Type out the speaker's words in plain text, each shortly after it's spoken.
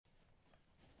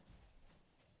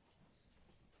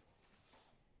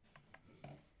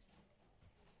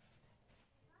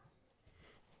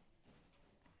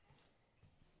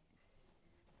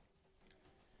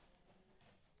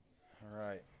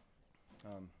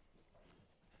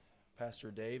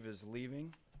Pastor Dave is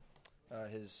leaving.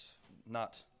 He's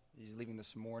leaving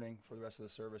this morning for the rest of the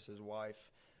service. His wife,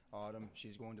 Autumn,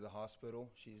 she's going to the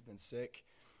hospital. She's been sick.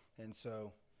 And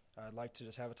so I'd like to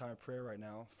just have a time of prayer right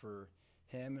now for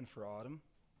him and for Autumn,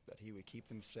 that he would keep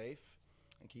them safe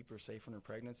and keep her safe in her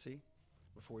pregnancy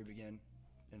before we begin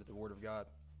into the Word of God.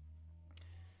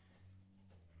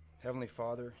 Heavenly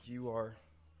Father, you are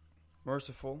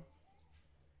merciful.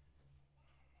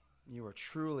 You are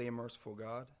truly a merciful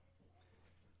God.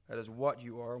 That is what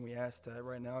you are, and we ask that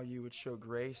right now you would show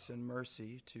grace and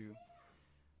mercy to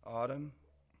Autumn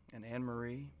and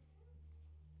Anne-Marie,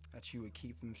 that you would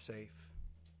keep them safe.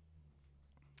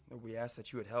 Lord, we ask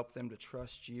that you would help them to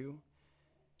trust you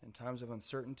in times of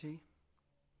uncertainty,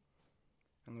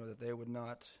 and Lord, that they would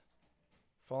not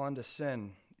fall into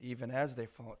sin even as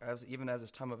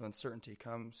this time of uncertainty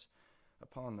comes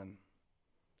upon them.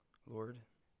 Lord,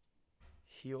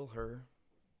 heal her,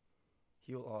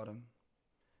 heal Autumn.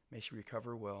 May she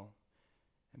recover well,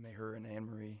 and may her and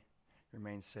Anne-Marie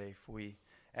remain safe. We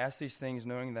ask these things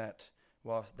knowing that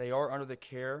while they are under the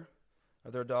care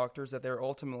of their doctors, that they are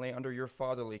ultimately under your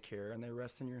fatherly care, and they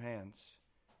rest in your hands.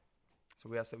 So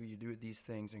we ask that you do these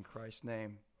things in Christ's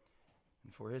name,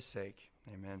 and for his sake,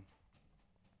 amen.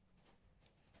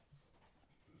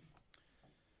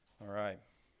 All right.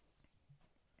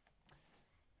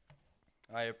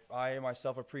 I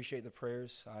myself appreciate the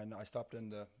prayers. I stopped in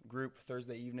the group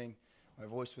Thursday evening. My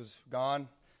voice was gone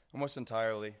almost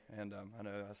entirely, and I know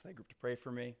I asked that group to pray for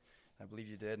me. I believe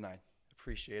you did, and I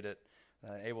appreciate it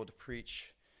that I'm able to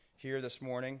preach here this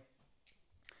morning.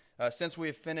 Since we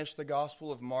have finished the Gospel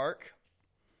of Mark,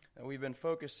 we've been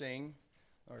focusing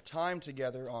our time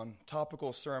together on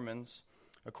topical sermons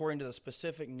according to the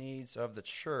specific needs of the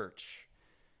church.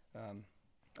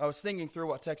 I was thinking through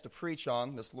what text to preach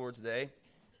on this Lord's Day,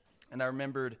 and I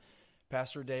remembered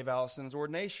Pastor Dave Allison's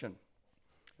ordination,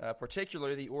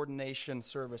 particularly the ordination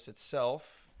service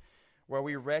itself, where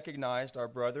we recognized our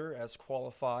brother as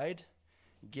qualified,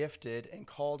 gifted, and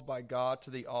called by God to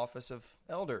the office of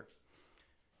elder.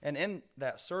 And in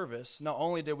that service, not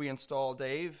only did we install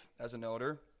Dave as an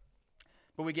elder,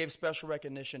 but we gave special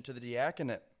recognition to the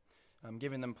diaconate,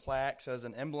 giving them plaques as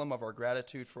an emblem of our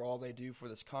gratitude for all they do for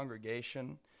this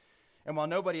congregation. And while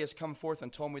nobody has come forth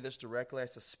and told me this directly, I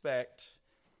suspect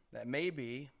that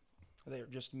there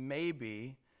just may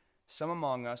be, some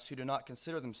among us who do not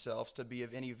consider themselves to be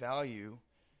of any value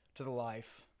to the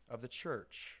life of the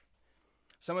church.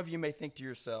 Some of you may think to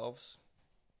yourselves,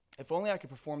 if only I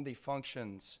could perform the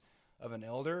functions of an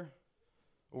elder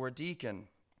or a deacon,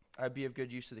 I'd be of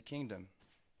good use to the kingdom.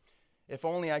 If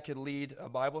only I could lead a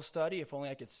Bible study, if only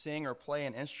I could sing or play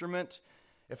an instrument,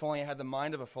 if only I had the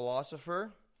mind of a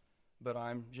philosopher, but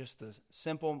I'm just a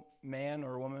simple man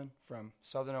or woman from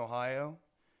Southern Ohio.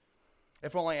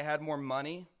 If only I had more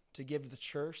money to give to the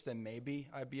church, then maybe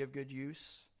I'd be of good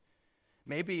use.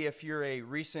 Maybe if you're a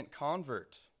recent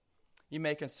convert, you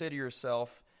may consider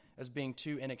yourself as being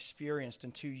too inexperienced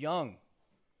and too young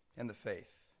in the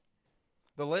faith.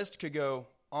 The list could go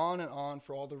on and on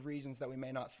for all the reasons that we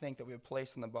may not think that we have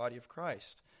placed in the body of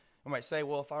Christ. We might say,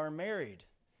 well, if I were married,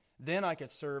 then I could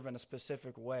serve in a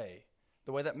specific way,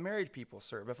 the way that married people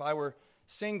serve. If I were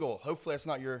single, hopefully that's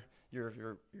not your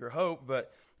hope,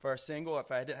 but if I were single,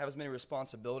 if I didn't have as many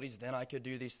responsibilities, then I could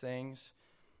do these things.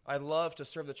 I'd love to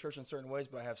serve the church in certain ways,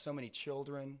 but I have so many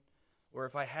children. Or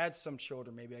if I had some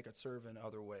children, maybe I could serve in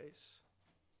other ways.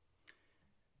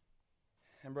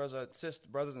 And brothers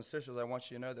and sisters, I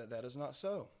want you to know that that is not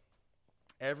so.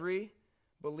 Every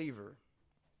believer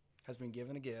has been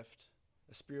given a gift,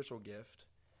 a spiritual gift,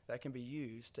 that can be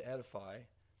used to edify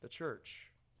the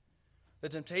church. The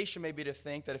temptation may be to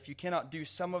think that if you cannot do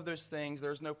some of those things,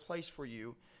 there's no place for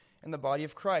you in the body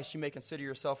of Christ. You may consider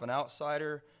yourself an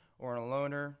outsider or a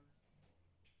loner.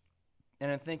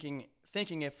 And in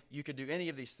thinking if you could do any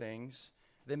of these things,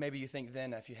 then maybe you think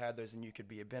then if you had those, then you could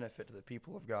be a benefit to the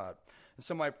people of God. And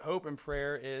so my hope and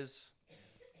prayer is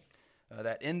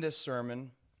that in this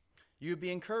sermon, you would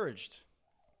be encouraged,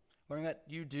 learning that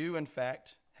you do, in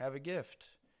fact, have a gift,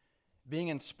 being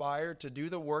inspired to do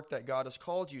the work that God has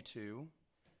called you to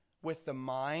with the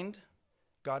mind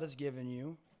God has given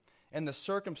you and the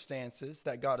circumstances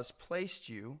that God has placed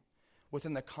you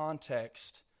within the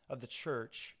context of the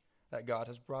church that God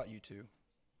has brought you to.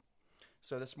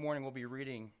 So this morning we'll be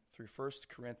reading through 1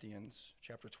 Corinthians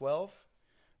chapter 12,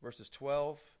 verses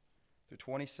 12 through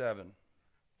 27.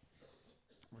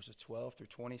 Verses 12 through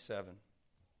 27.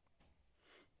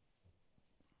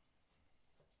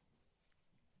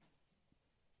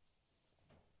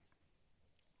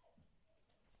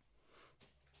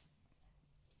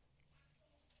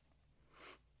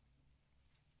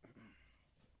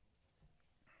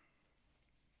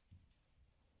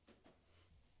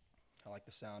 I like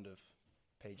the sound of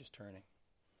pages turning.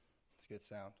 It's a good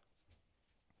sound.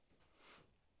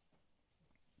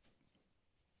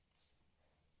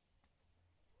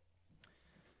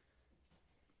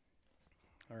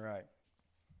 All right.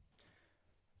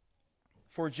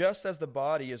 For just as the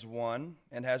body is one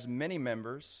and has many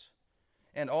members,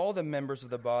 and all the members of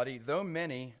the body, though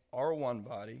many, are one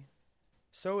body,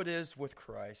 so it is with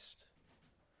Christ.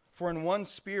 For in one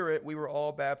Spirit we were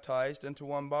all baptized into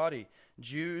one body,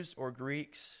 Jews or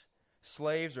Greeks,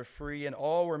 slaves or free, and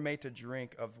all were made to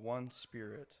drink of one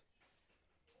Spirit.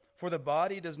 For the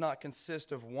body does not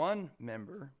consist of one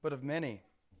member, but of many.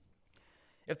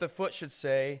 If the foot should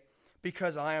say,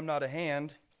 "Because I am not a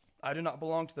hand, I do not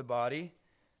belong to the body,"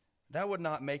 that would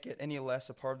not make it any less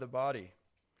a part of the body.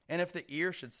 And if the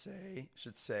ear should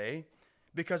say,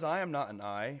 "Because I am not an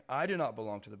eye, I do not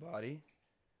belong to the body,"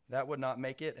 that would not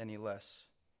make it any less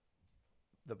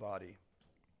the body,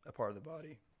 a part of the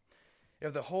body.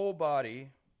 If the whole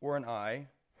body were an eye,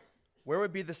 where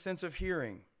would be the sense of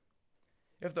hearing?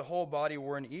 If the whole body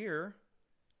were an ear,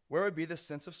 where would be the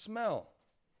sense of smell?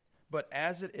 But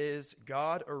as it is,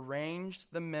 God arranged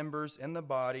the members in the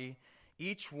body,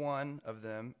 each one of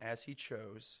them as he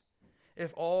chose.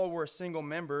 If all were a single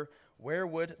member, where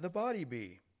would the body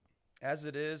be? As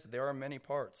it is, there are many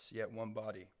parts, yet one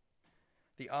body.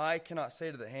 The eye cannot say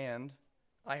to the hand,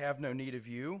 "I have no need of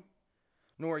you,"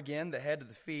 nor again the head to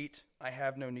the feet, "I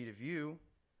have no need of you."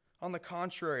 On the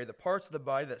contrary, the parts of the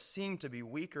body that seem to be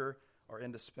weaker are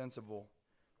indispensable.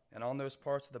 And on those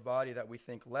parts of the body that we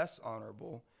think less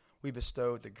honorable, we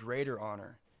bestow the greater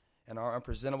honor, and our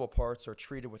unpresentable parts are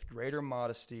treated with greater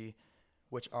modesty,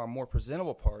 which our more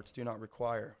presentable parts do not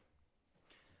require.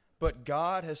 But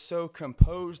God has so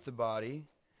composed the body,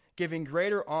 giving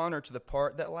greater honor to the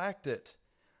part that lacked it,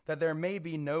 that there may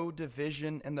be no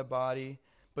division in the body,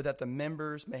 but that the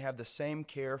members may have the same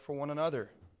care for one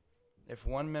another. If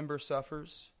one member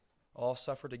suffers, all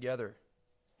suffer together.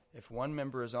 If one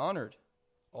member is honored,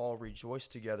 all rejoice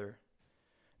together.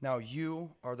 Now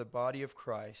you are the body of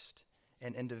Christ,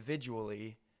 and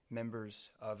individually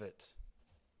members of it.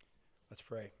 Let's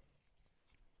pray.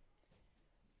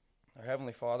 Our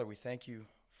Heavenly Father, we thank you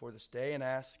for this day and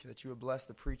ask that you would bless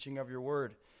the preaching of your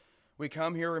word. We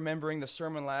come here remembering the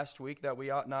sermon last week that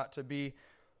we ought not to be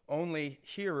only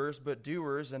hearers but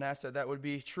doers, and ask that that would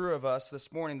be true of us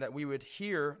this morning, that we would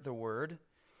hear the word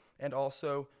and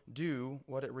also do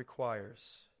what it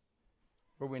requires.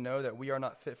 For we know that we are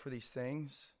not fit for these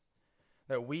things,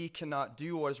 that we cannot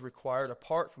do what is required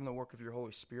apart from the work of your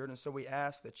Holy Spirit, and so we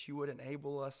ask that you would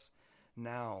enable us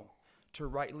now to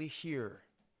rightly hear,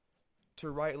 to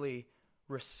rightly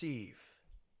receive.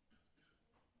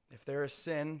 If there is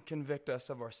sin, convict us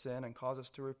of our sin and cause us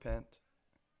to repent.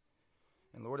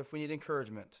 And Lord, if we need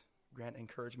encouragement, grant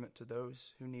encouragement to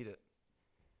those who need it.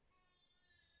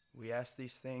 We ask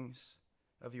these things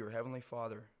of your Heavenly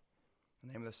Father, in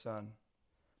the name of the Son,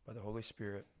 by the Holy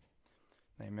Spirit.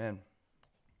 Amen.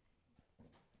 All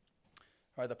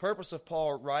right, the purpose of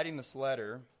Paul writing this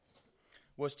letter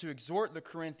was to exhort the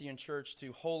Corinthian church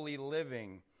to holy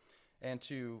living and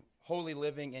to holy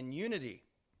living in unity.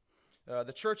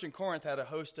 The church in Corinth had a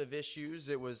host of issues.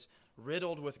 It was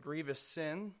riddled with grievous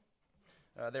sin.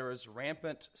 There was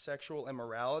rampant sexual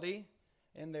immorality,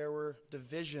 and there were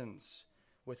divisions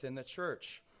within the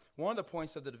church. One of the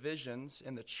points of the divisions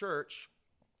in the church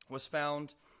was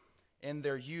found in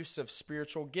their use of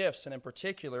spiritual gifts, and in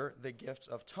particular, the gift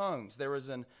of tongues. There was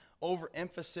an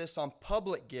overemphasis on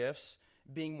public gifts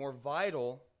being more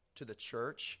vital to the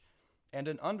church, and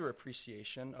an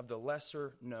underappreciation of the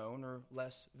lesser known or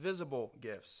less visible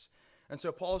gifts. And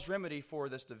so Paul's remedy for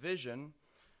this division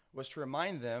was to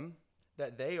remind them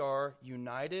that they are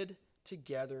united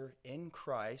together in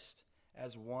Christ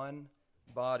as one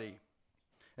body.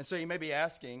 And so you may be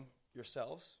asking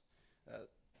yourselves,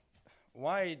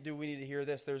 why do we need to hear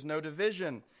this? There's no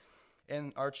division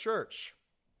in our church,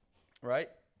 right?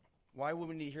 Why would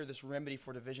we need to hear this remedy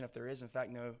for division if there is, in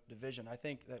fact, no division? I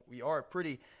think that we are a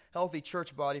pretty healthy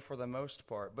church body for the most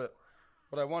part. But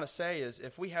what I want to say is,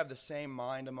 if we have the same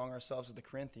mind among ourselves as the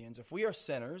Corinthians, if we are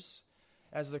sinners,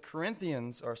 as the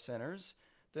Corinthians are sinners,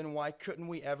 then why couldn't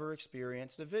we ever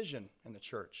experience division in the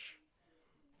church?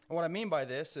 And what I mean by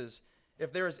this is,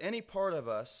 if there is any part of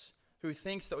us who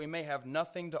thinks that we may have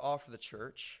nothing to offer the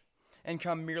church and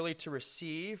come merely to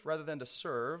receive rather than to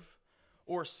serve,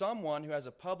 or someone who has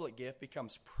a public gift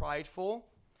becomes prideful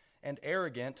and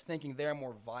arrogant, thinking they are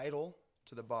more vital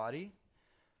to the body,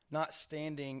 not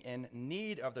standing in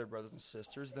need of their brothers and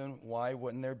sisters, then why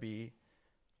wouldn't there be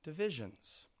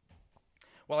divisions?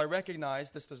 While I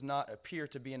recognize this does not appear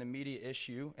to be an immediate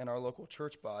issue in our local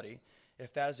church body,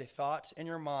 if that is a thought in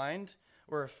your mind,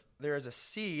 or if there is a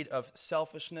seed of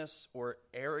selfishness or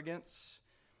arrogance,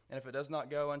 and if it does not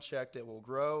go unchecked, it will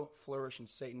grow, flourish, and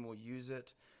Satan will use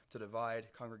it to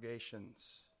divide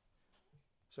congregations.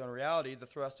 So in reality, the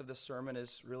thrust of this sermon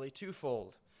is really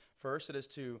twofold. First, it is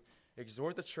to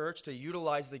exhort the church to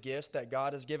utilize the gifts that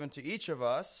God has given to each of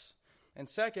us. And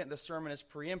second, the sermon is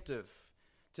preemptive,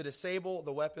 to disable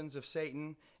the weapons of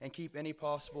Satan and keep any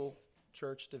possible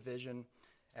church division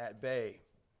at bay.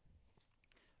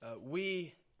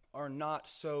 We are not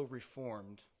so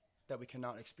reformed that we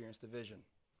cannot experience division.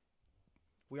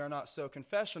 We are not so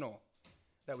confessional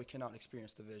that we cannot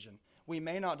experience division. We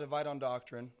may not divide on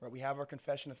doctrine, right? We have our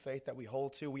confession of faith that we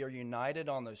hold to. We are united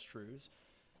on those truths.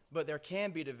 But there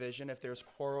can be division if there's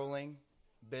quarreling,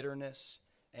 bitterness,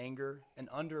 anger, an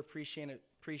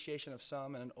underappreciation of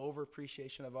some and an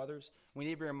overappreciation of others. We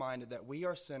need to be reminded that we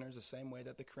are sinners the same way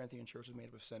that the Corinthian church was made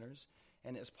up of sinners.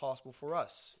 And it's possible for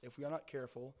us, if we are not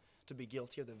careful, to be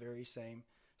guilty of the very same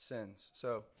sins.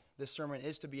 So this sermon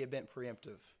is to be a bit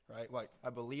preemptive, right? Like, I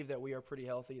believe that we are pretty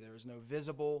healthy. There is no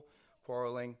visible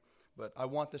quarreling, but I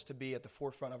want this to be at the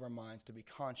forefront of our minds, to be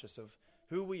conscious of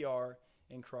who we are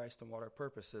in Christ and what our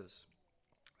purpose is.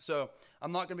 So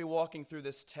I'm not going to be walking through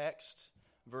this text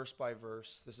verse by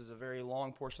verse. This is a very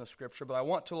long portion of Scripture, but I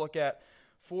want to look at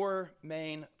four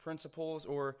main principles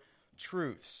or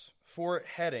truths, four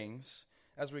headings,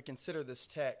 as we consider this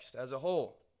text as a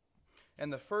whole.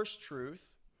 And the first truth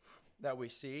that we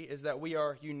see is that we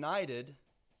are united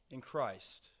in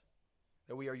Christ.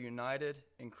 That we are united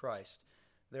in Christ.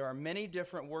 There are many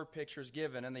different word pictures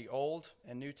given in the Old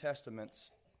and New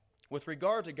Testaments with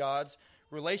regard to God's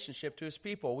relationship to his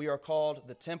people. We are called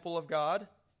the temple of God.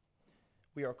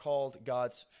 We are called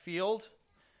God's field.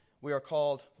 We are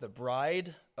called the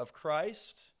bride of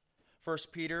Christ.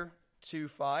 1 Peter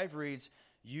 2:5 reads,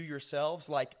 "You yourselves,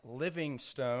 like living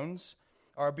stones,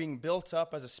 are being built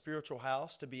up as a spiritual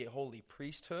house to be a holy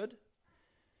priesthood."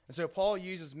 And so Paul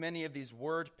uses many of these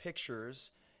word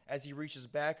pictures as he reaches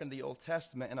back into the Old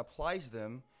Testament and applies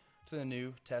them to the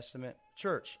New Testament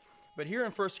church. But here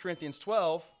in 1 Corinthians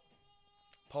 12,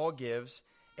 Paul gives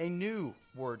a new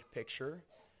word picture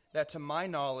that, to my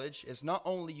knowledge, is not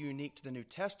only unique to the New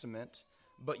Testament,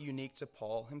 but unique to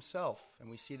Paul himself. And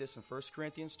we see this in 1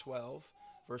 Corinthians 12,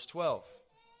 verse 12.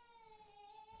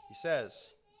 He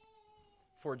says,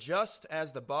 "For just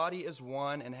as the body is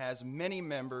one and has many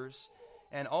members,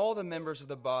 and all the members of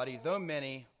the body, though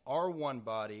many, are one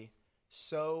body,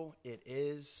 so it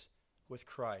is with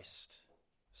Christ."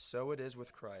 So it is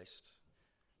with Christ.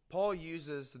 Paul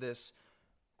uses this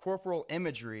corporal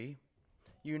imagery,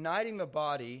 uniting the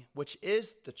body, which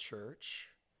is the church,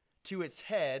 to its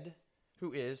head,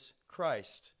 who is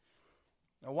Christ.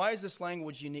 Now, why is this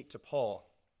language unique to Paul?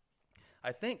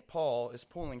 I think Paul is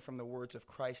pulling from the words of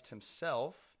Christ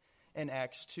himself in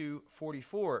Acts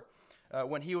 2:44,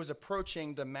 when he was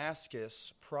approaching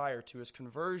Damascus prior to his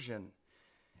conversion.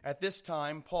 At this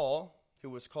time, Paul, who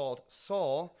was called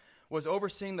Saul, was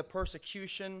overseeing the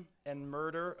persecution and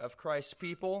murder of Christ's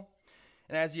people.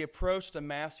 And as he approached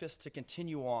Damascus to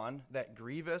continue on that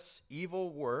grievous,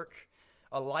 evil work,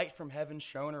 a light from heaven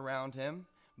shone around him,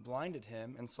 blinded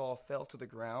him, and Saul fell to the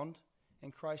ground,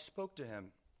 and Christ spoke to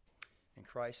him. And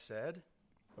Christ said,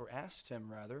 or asked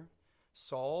him rather,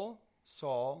 "Saul,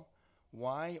 Saul,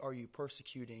 why are you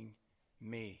persecuting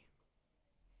me?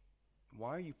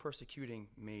 Why are you persecuting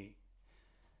me?"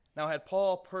 Now, had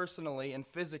Paul personally and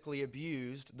physically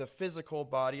abused the physical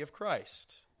body of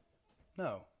Christ?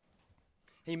 No.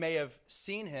 He may have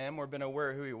seen him or been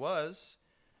aware who he was,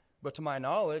 but to my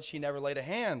knowledge, he never laid a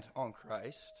hand on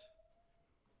Christ.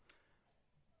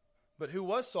 But who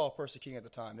was Saul persecuting at the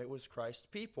time? It was Christ's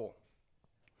people.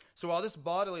 So while this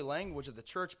bodily language of the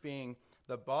church being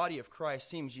the body of Christ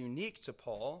seems unique to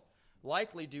Paul,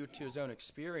 likely due to his own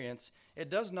experience, it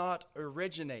does not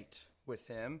originate with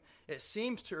him. It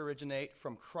seems to originate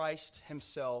from Christ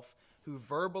himself, who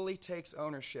verbally takes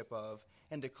ownership of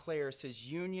and declares his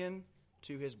union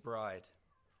to his bride.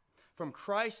 From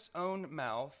Christ's own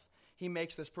mouth, he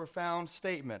makes this profound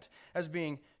statement as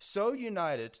being so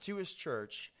united to his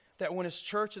church that when his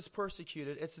church is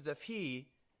persecuted, it's as if he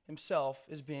himself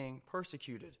is being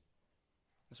persecuted.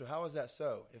 And so how is that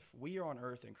so? If we are on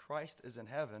earth and Christ is in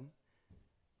heaven,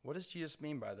 what does Jesus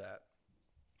mean by that?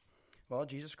 Well,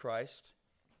 Jesus Christ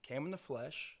came in the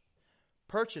flesh,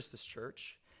 purchased this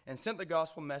church, and sent the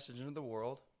gospel message into the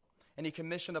world, and he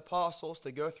commissioned apostles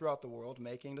to go throughout the world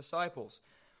making disciples.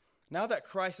 Now that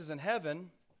Christ is in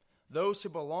heaven, those who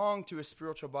belong to his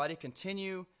spiritual body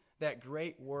continue that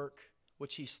great work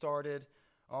which he started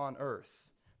on earth.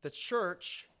 The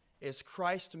church is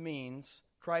Christ's means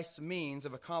Christ's means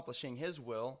of accomplishing his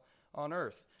will on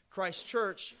earth. Christ's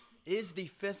church is the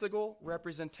physical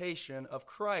representation of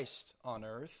Christ on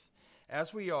earth,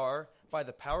 as we are, by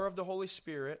the power of the Holy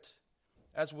Spirit,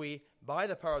 as we, by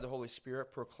the power of the Holy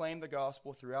Spirit, proclaim the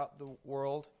gospel throughout the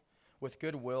world with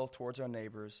goodwill towards our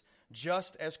neighbors,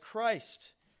 just as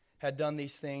Christ had done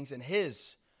these things in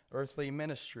his earthly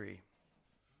ministry.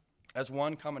 As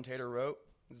one commentator wrote,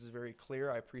 this is very clear,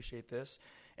 I appreciate this,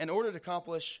 in order to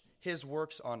accomplish his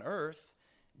works on earth,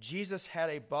 Jesus had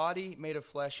a body made of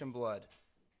flesh and blood.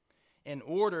 In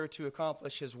order to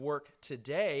accomplish his work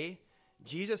today,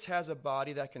 Jesus has a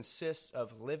body that consists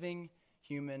of living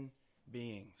human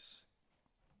beings.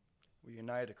 We're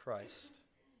united to Christ.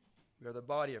 We are the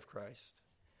body of Christ.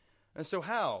 And so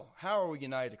how? How are we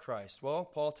united to Christ? Well,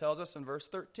 Paul tells us in verse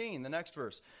 13, the next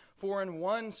verse, "For in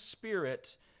one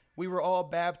Spirit we were all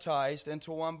baptized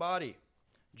into one body,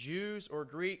 Jews or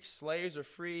Greeks, slaves or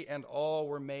free, and all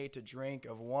were made to drink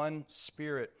of one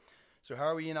Spirit." So how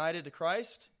are we united to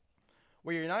Christ?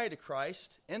 We're united to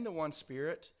Christ in the one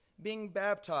Spirit, being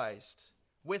baptized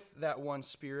with that one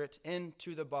Spirit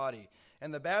into the body.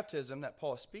 And the baptism that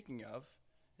Paul is speaking of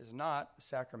is not the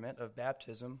sacrament of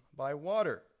baptism by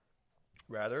water.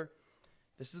 Rather,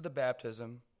 this is the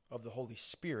baptism of the Holy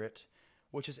Spirit,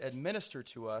 which is administered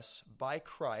to us by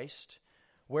Christ,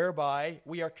 whereby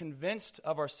we are convinced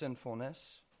of our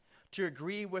sinfulness, to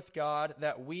agree with God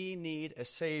that we need a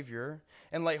Savior,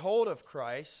 and lay hold of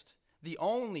Christ, the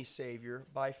only Savior,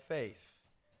 by faith.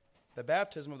 The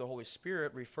baptism of the Holy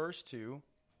Spirit refers to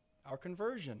our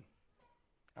conversion,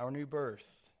 our new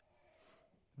birth,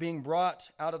 being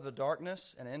brought out of the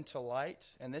darkness and into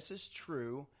light. And this is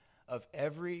true of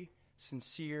every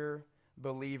sincere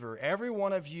believer. Every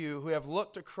one of you who have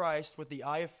looked to Christ with the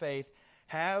eye of faith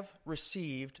have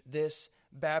received this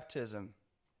baptism.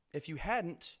 If you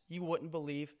hadn't, you wouldn't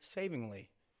believe savingly.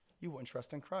 You wouldn't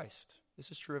trust in Christ.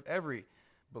 This is true of every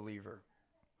believer.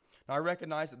 Now, I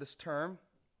recognize that this term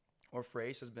or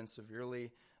phrase has been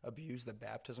severely abused, the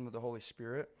baptism of the Holy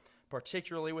Spirit,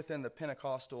 particularly within the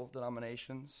Pentecostal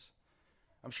denominations.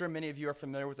 I'm sure many of you are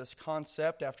familiar with this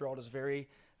concept. After all, it is very,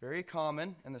 very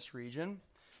common in this region,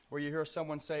 where you hear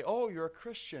someone say, "Oh, you're a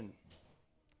Christian."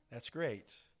 That's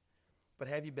great. But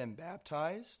have you been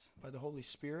baptized by the Holy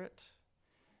Spirit?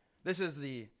 This is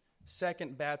the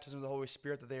second baptism of the Holy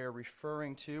Spirit that they are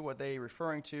referring to. What they are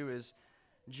referring to is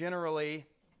generally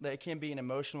that it can be an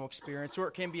emotional experience, or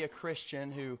it can be a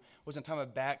Christian who was in time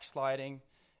of backsliding,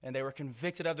 and they were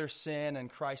convicted of their sin,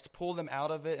 and Christ pulled them out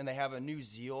of it, and they have a new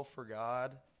zeal for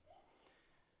God.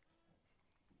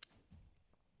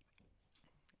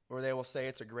 Or they will say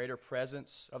it's a greater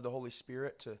presence of the Holy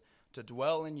Spirit to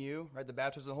dwell in you, right? The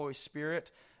baptism of the Holy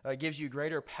Spirit gives you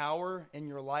greater power in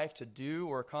your life to do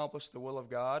or accomplish the will of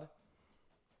God.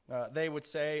 They would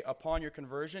say, upon your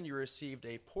conversion, you received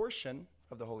a portion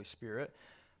of the Holy Spirit,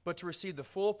 but to receive the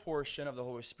full portion of the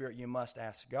Holy Spirit, you must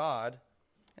ask God,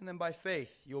 and then by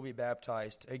faith, you'll be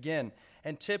baptized again.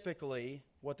 And typically,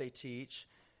 what they teach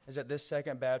is that this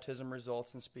second baptism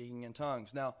results in speaking in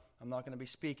tongues. Now, I'm not going to be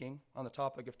speaking on the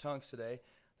topic of tongues today.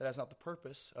 That is not the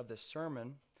purpose of this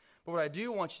sermon. But what I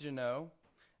do want you to know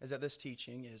is that this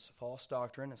teaching is false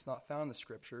doctrine. It's not found in the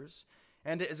Scriptures.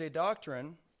 And it is a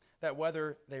doctrine that,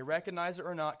 whether they recognize it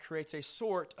or not, creates a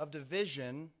sort of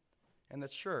division in the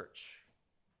church.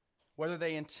 Whether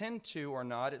they intend to or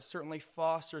not, it certainly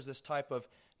fosters this type of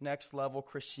next-level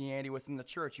Christianity within the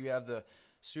church. You have the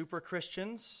super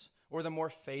Christians, or the more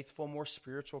faithful, more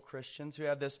spiritual Christians, who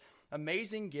have this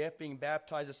amazing gift, being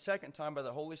baptized a second time by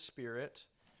the Holy Spirit.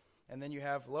 And then you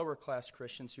have lower-class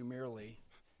Christians who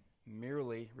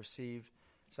merely receive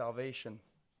salvation.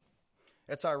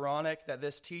 It's ironic that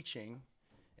this teaching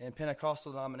in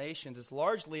Pentecostal denominations is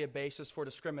largely a basis for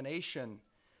discrimination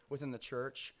within the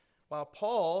church, while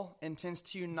Paul intends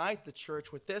to unite the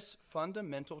church with this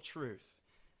fundamental truth.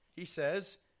 He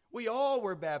says, we all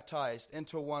were baptized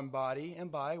into one body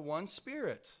and by one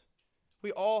Spirit.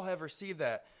 We all have received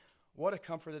that. What a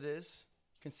comfort it is.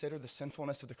 Consider the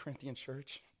sinfulness of the Corinthian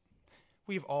church.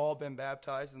 We've all been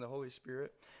baptized in the Holy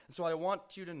Spirit. And so what I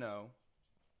want you to know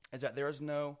is that there is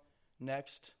no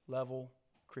next level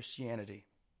Christianity.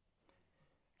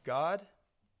 God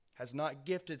has not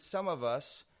gifted some of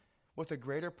us with a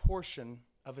greater portion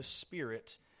of His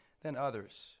Spirit than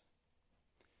others.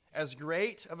 As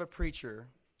great of a preacher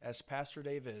as Pastor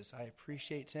Dave is, I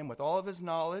appreciate him with all of his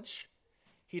knowledge.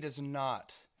 He does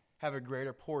not have a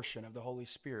greater portion of the Holy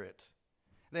Spirit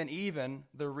than even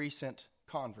the recent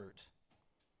convert.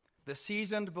 The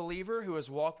seasoned believer who has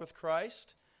walked with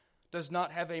Christ does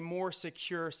not have a more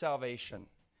secure salvation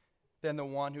than the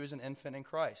one who is an infant in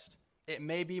Christ. it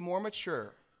may be more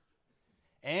mature,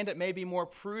 and it may be more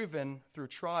proven through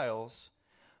trials,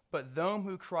 but them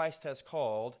who Christ has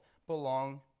called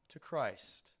belong to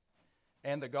Christ.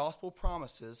 And the gospel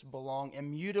promises belong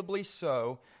immutably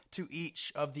so to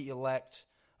each of the elect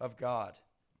of God.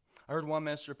 I heard one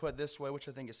minister put it this way, which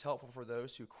I think is helpful for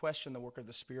those who question the work of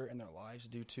the Spirit in their lives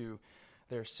due to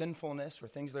their sinfulness or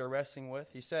things they're wrestling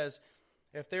with. He says,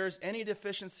 if there is any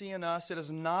deficiency in us, it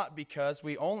is not because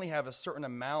we only have a certain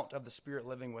amount of the Spirit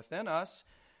living within us.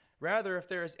 Rather, if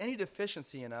there is any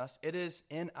deficiency in us, it is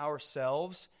in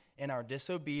ourselves, in our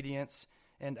disobedience,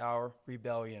 and our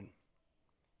rebellion.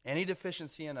 Any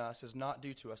deficiency in us is not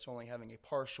due to us only having a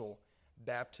partial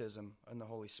baptism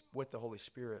with the Holy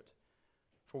Spirit.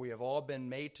 For we have all been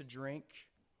made to drink,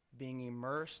 being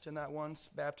immersed in that one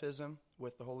baptism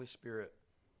with the Holy Spirit.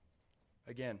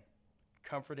 Again,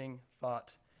 comforting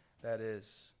thought that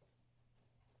is.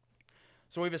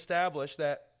 So we've established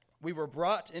that we were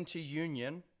brought into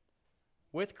union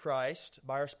with Christ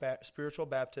by our spiritual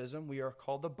baptism. We are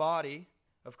called the body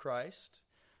of Christ.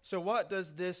 So what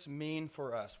does this mean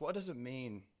for us? What does it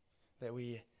mean that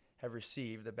we have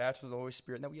received the baptism of the Holy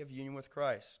Spirit and that we have union with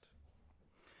Christ?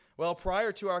 Well,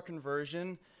 prior to our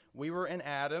conversion, we were in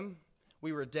Adam.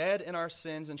 We were dead in our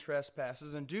sins and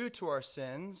trespasses, and due to our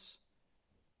sins,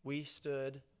 we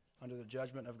stood under the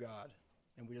judgment of God,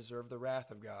 and we deserve the wrath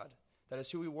of God. That is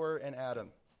who we were in Adam.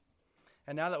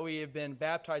 And now that we have been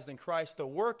baptized in Christ, the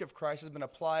work of Christ has been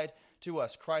applied to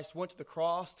us. Christ went to the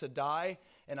cross to die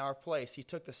in our place. He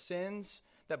took the sins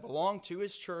that belonged to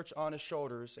his church on his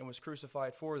shoulders and was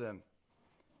crucified for them.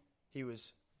 He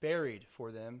was buried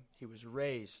for them. He was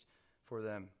raised for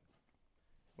them.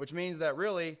 Which means that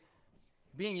really,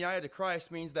 being united to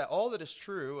Christ means that all that is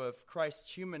true of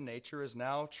Christ's human nature is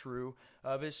now true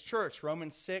of his church.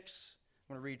 Romans 6,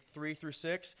 I'm going to read 3 through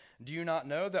 6. Do you not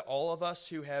know that all of us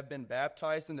who have been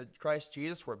baptized into Christ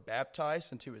Jesus were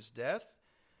baptized into his death?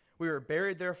 We were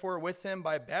buried, therefore, with him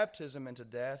by baptism into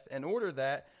death, in order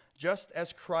that, just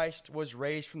as Christ was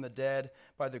raised from the dead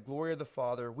by the glory of the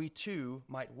Father, we too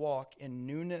might walk in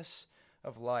newness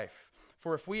of life.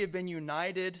 For if we have been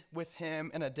united with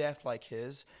him in a death like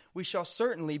his, we shall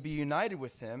certainly be united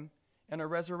with him in a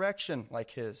resurrection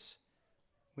like his.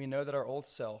 We know that our old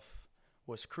self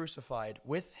was crucified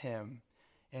with him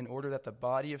in order that the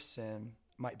body of sin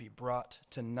might be brought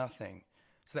to nothing,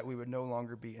 so that we would no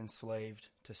longer be enslaved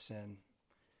to sin.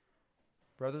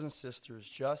 Brothers and sisters,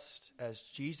 just as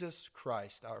Jesus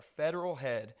Christ, our federal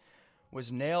head,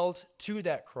 was nailed to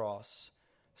that cross,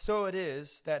 so it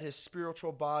is that his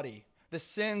spiritual body, the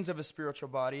sins of his spiritual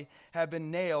body, have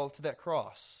been nailed to that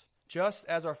cross. Just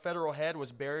as our federal head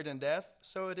was buried in death,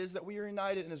 so it is that we are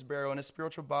united in his burial, and his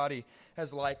spiritual body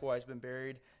has likewise been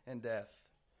buried in death.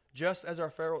 Just as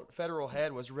our federal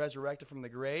head was resurrected from the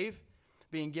grave,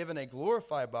 being given a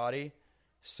glorified body,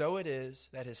 so it is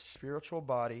that his spiritual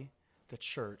body, the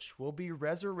church, will be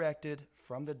resurrected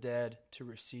from the dead to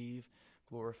receive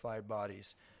glorified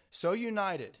bodies. So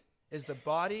united is the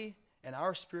body and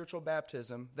our spiritual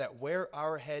baptism that where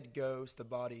our head goes, the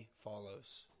body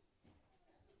follows.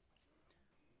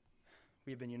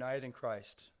 We have been united in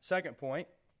Christ. Second point,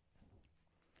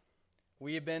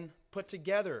 we have been put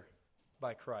together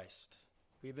by Christ.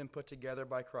 We have been put together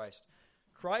by Christ.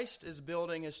 Christ is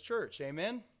building his church.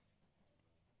 Amen?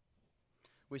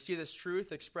 We see this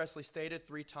truth expressly stated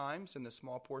 3 times in the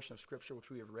small portion of Scripture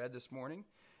which we have read this morning.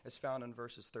 It's found in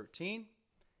verses 13,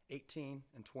 18,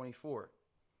 and 24.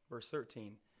 Verse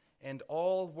 13, and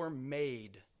all were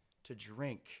made to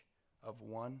drink of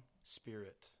one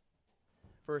Spirit.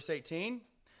 Verse 18,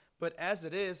 but as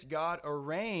it is, God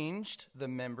arranged the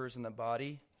members in the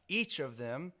body, each of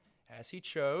them as he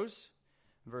chose.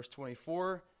 Verse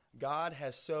 24, God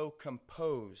has so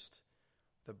composed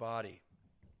the body.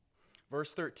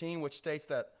 Verse 13, which states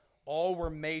that all were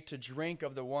made to drink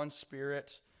of the one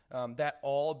Spirit, that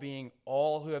all being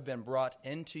all who have been brought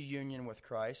into union with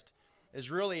Christ, is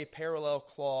really a parallel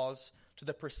clause to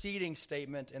the preceding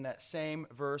statement in that same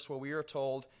verse where we are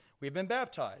told we have been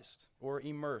baptized or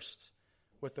immersed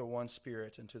with the one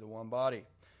Spirit into the one body.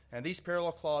 And these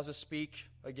parallel clauses speak,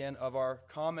 again, of our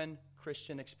common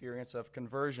Christian experience of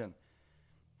conversion.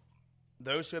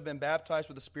 Those who have been baptized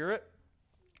with the Spirit,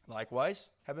 likewise,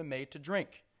 have been made to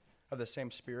drink of the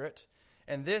same Spirit.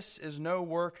 And this is no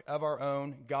work of our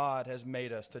own. God has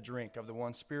made us to drink of the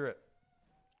one Spirit.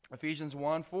 Ephesians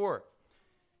 1:4.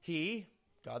 He,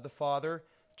 God the Father,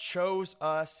 chose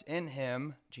us in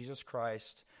him, Jesus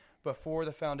Christ, before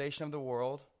the foundation of the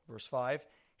world. Verse 5,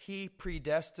 he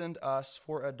predestined us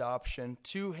for adoption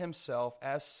to himself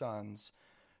as sons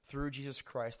through Jesus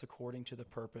Christ according to the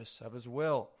purpose of his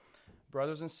will.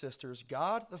 brothers and sisters,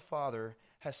 God the Father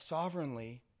has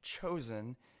sovereignly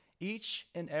chosen each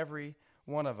and every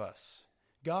one of us.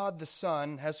 God the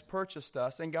Son has purchased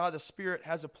us, and God the Spirit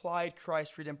has applied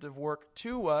Christ's redemptive work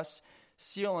to us,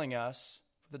 sealing us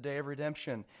for the day of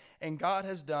redemption. And God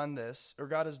has done this, or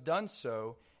God has done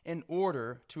so, in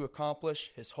order to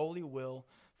accomplish his holy will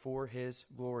for his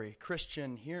glory.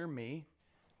 Christian, hear me.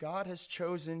 God has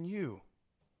chosen you.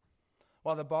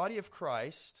 While the body of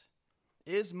Christ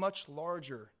is much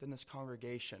larger than this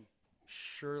congregation,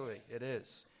 surely it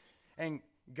is. And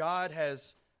God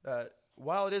has,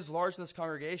 while it is large in this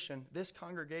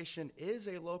congregation is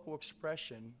a local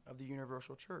expression of the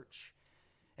universal church.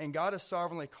 And God has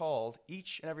sovereignly called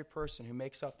each and every person who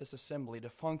makes up this assembly to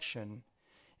function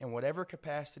in whatever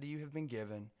capacity you have been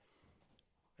given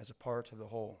as a part of the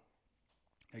whole.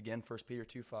 Again, 1 Peter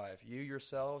 2:5, you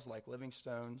yourselves, like living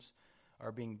stones,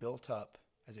 are being built up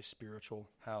as a spiritual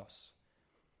house.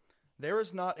 There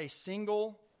is not a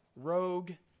single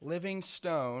rogue living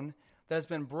stone that has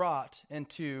been brought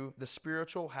into the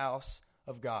spiritual house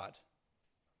of God.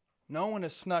 No one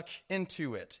has snuck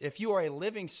into it. If you are a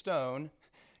living stone,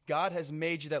 God has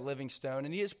made you that living stone,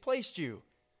 and he has placed you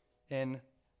in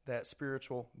that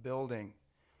spiritual building.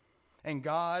 And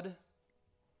God,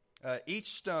 each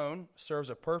stone serves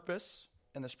a purpose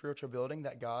in the spiritual building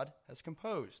that God has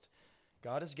composed.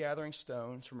 God is gathering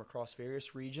stones from across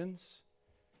various regions,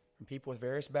 from people with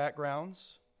various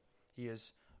backgrounds. He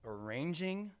is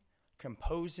arranging,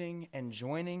 composing, and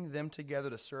joining them together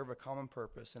to serve a common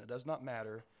purpose. And it does not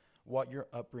matter what your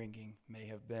upbringing may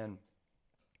have been.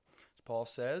 As Paul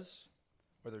says,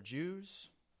 whether Jews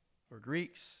or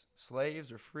Greeks,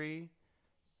 slaves or free,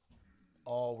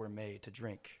 all were made to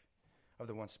drink of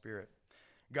the one Spirit.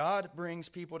 God brings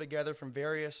people together from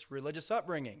various religious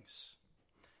upbringings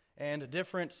and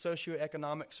different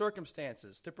socioeconomic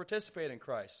circumstances to participate in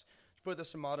Christ. To put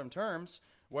this in modern terms,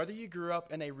 whether you grew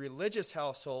up in a religious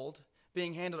household,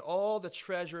 being handed all the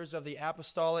treasures of the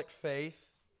apostolic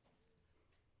faith,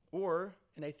 or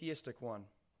an atheistic one,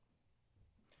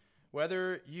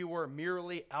 whether you were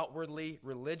merely outwardly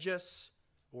religious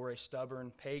or a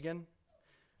stubborn pagan,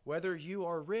 whether you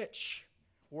are rich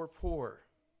or poor,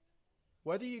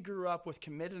 whether you grew up with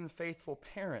committed and faithful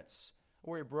parents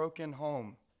or a broken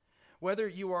home, whether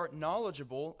you are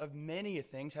knowledgeable of many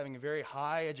things, having a very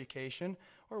high education,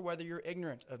 or whether you're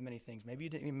ignorant of many things. Maybe you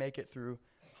didn't even make it through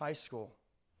high school.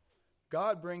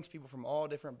 God brings people from all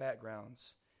different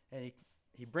backgrounds, and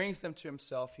He brings them to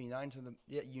himself,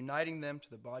 uniting them to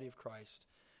the body of Christ,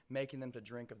 making them to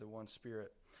drink of the one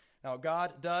Spirit. Now,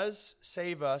 God does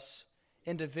save us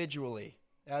individually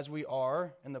as we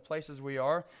are in the places we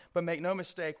are, but make no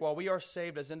mistake, while we are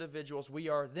saved as individuals, we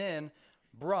are then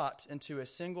brought into a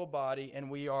single body,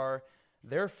 and we are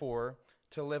therefore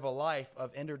to live a life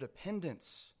of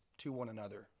interdependence to one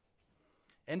another.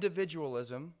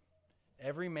 Individualism,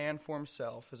 every man for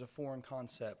himself, is a foreign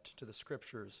concept to the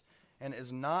Scriptures, and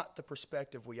is not the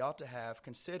perspective we ought to have,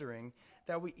 considering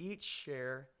that we each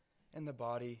share in the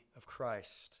body of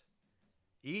Christ.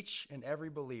 Each and every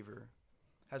believer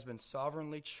has been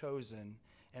sovereignly chosen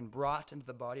and brought into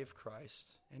the body of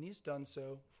Christ, and he's done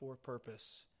so for a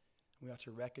purpose. We ought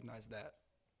to recognize that.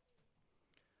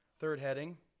 Third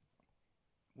heading,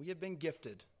 we have been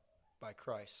gifted by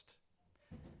Christ.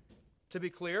 To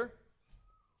be clear,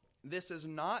 this is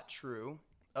not true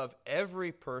of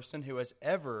every person who has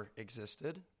ever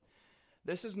existed.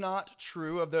 This is not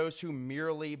true of those who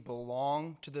merely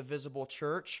belong to the visible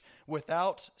church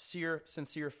without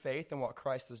sincere faith in what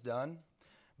Christ has done.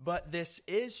 But this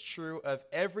is true of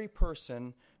every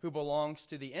person who belongs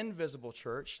to the invisible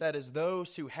church, that is,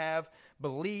 those who have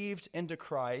believed into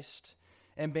Christ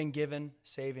and been given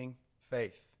saving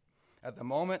faith. At the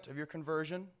moment of your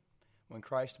conversion, when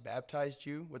Christ baptized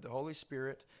you with the Holy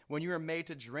Spirit, when you were made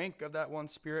to drink of that one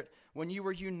Spirit, when you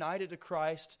were united to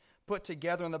Christ, put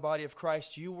together in the body of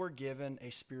Christ, you were given a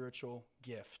spiritual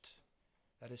gift.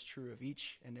 That is true of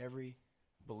each and every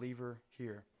believer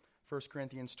here. 1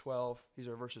 Corinthians 12, these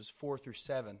are verses 4 through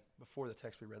 7, before the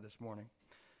text we read this morning.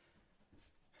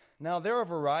 Now there are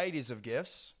varieties of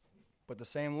gifts, but the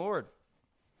same Lord.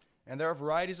 And there are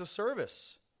varieties of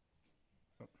service.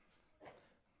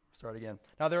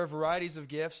 Now there are varieties of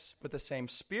gifts, but the same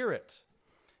Spirit.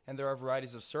 And there are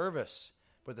varieties of service,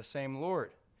 but the same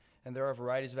Lord. And there are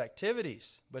varieties of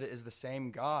activities, but it is the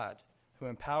same God who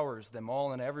empowers them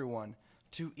all and everyone.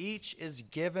 To each is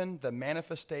given the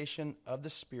manifestation of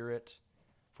the Spirit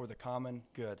for the common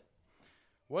good.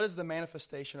 What is the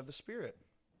manifestation of the Spirit?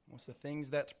 What's the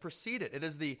things that precede it? It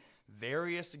is the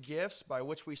various gifts by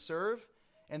which we serve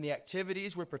and the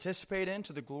activities we participate in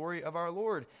to the glory of our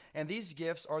Lord. And these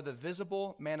gifts are the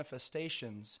visible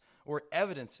manifestations or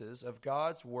evidences of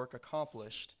God's work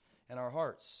accomplished in our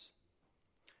hearts.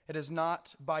 It is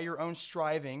not by your own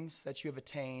strivings that you have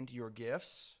attained your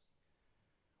gifts.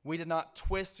 We did not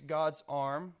twist God's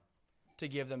arm to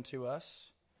give them to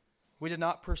us. We did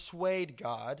not persuade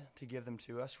God to give them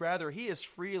to us. Rather, He has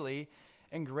freely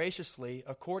and graciously,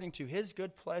 according to His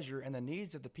good pleasure and the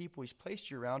needs of the people He's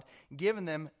placed you around, given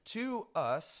them to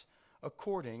us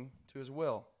according to His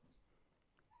will.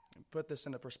 Put this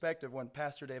into perspective, when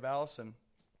Pastor Dave Allison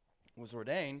was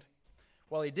ordained,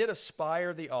 while he did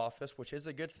aspire the office, which is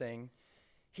a good thing,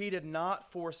 he did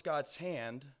not force God's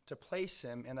hand to place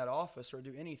him in that office or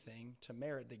do anything to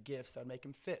merit the gifts that would make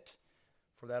him fit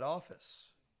for that office.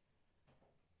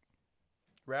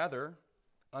 Rather,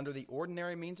 under the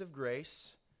ordinary means of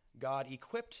grace, God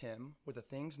equipped him with the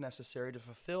things necessary to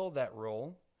fulfill that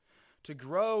role, to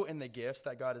grow in the gifts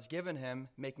that God has given him,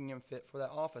 making him fit for that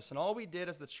office. And all we did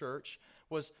as the church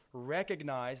was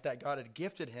recognize that God had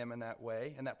gifted him in that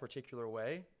way, in that particular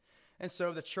way. And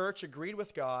so the church agreed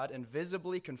with God and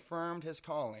visibly confirmed his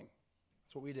calling.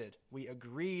 That's what we did. We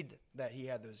agreed that he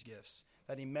had those gifts,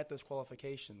 that he met those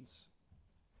qualifications.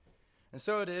 And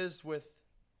so it is with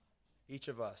each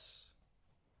of us.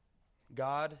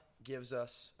 God gives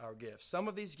us our gifts. Some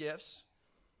of these gifts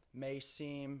may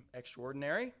seem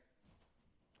extraordinary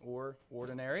or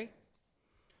ordinary.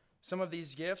 Some of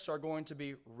these gifts are going to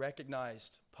be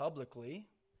recognized publicly.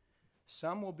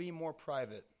 Some will be more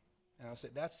private. And I'll say,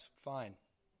 that's fine.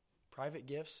 Private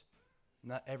gifts,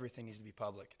 not everything needs to be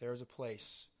public. There is a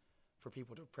place for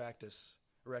people to practice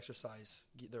or exercise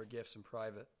their gifts in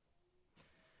private.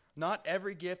 Not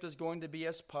every gift is going to be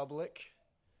as public,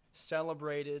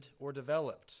 celebrated, or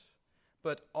developed.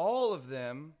 But all of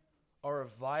them are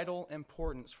of vital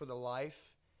importance for the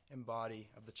life and body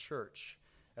of the church.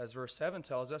 As verse 7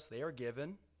 tells us, they are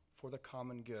given for the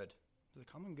common good, the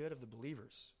common good of the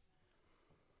believers.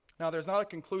 Now, there's not a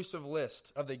conclusive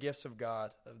list of the gifts of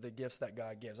God, of the gifts that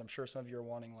God gives. I'm sure some of you are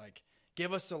wanting,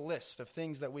 give us a list of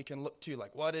things that we can look to,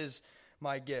 what is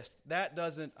my gift? That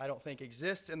doesn't, I don't think,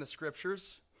 exist in the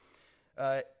Scriptures.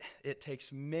 It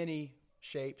takes many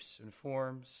shapes and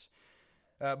forms.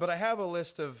 But I have a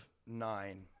list of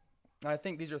 9. I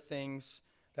think these are things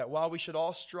that while we should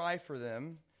all strive for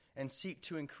them and seek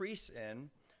to increase in,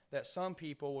 that some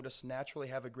people will just naturally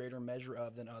have a greater measure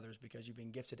of than others because you've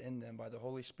been gifted in them by the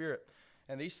Holy Spirit.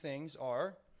 And these things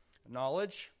are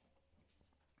knowledge,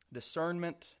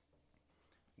 discernment,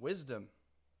 wisdom,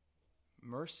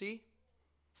 mercy,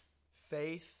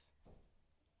 faith,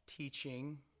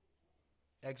 teaching,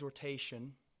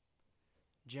 exhortation,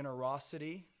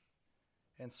 generosity,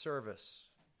 and service.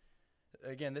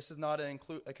 Again, this is not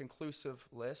a conclusive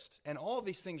list. And all of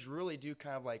these things really do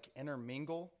kind of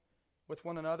intermingle with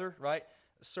one another, right?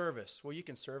 Service. Well, you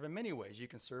can serve in many ways. You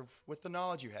can serve with the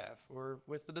knowledge you have, or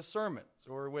with the discernment,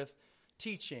 or with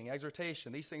teaching,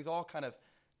 exhortation. These things all kind of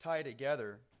tie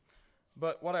together.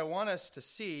 But what I want us to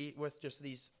see with just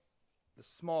the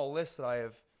small list that I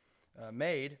have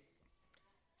made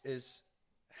is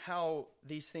how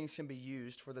these things can be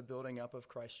used for the building up of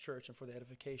Christ's church and for the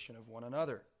edification of one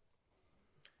another.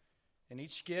 And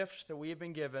each gift that we have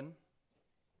been given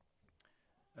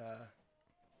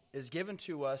is given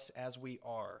to us as we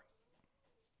are.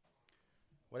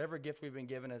 Whatever gift we've been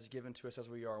given is given to us as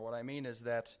we are. What I mean is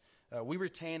that we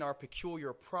retain our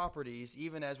peculiar properties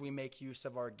even as we make use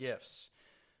of our gifts.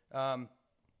 To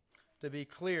be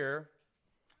clear,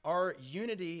 our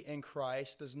unity in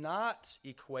Christ does not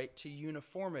equate to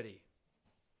uniformity.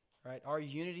 Right? Our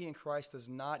unity in Christ does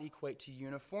not equate to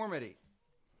uniformity.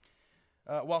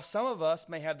 While some of us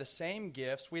may have the same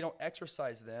gifts, we don't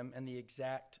exercise them in the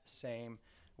exact same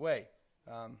way.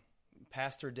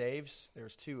 Pastor Dave's,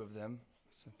 there's 2 of them.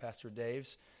 Pastor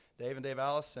Dave's, Dave and Dave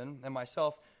Allison, and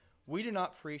myself, we do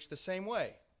not preach the same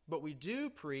way, but we do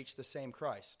preach the same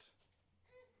Christ.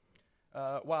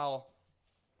 While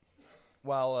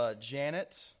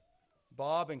Janet,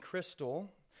 Bob, and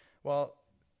Crystal, while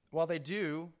they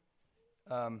do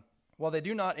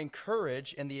not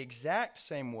encourage in the exact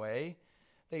same way,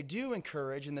 they do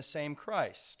encourage in the same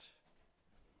Christ.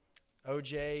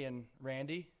 OJ and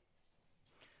Randy,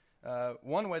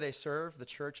 one way they serve the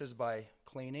church is by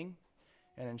cleaning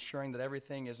and ensuring that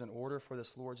everything is in order for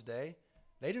this Lord's Day.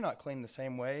 They do not clean the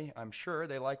same way, I'm sure.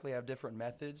 They likely have different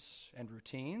methods and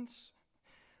routines.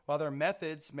 While their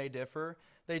methods may differ,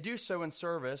 they do so in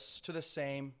service to the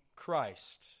same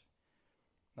Christ.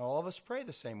 Now, all of us pray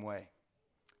the same way,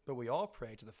 but we all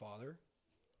pray to the Father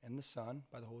and the Son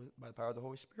by the power of the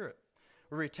Holy Spirit.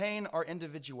 We retain our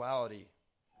individuality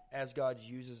as God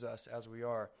uses us as we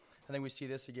are. I think we see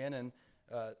this again in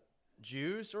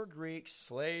Jews or Greeks,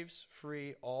 slaves,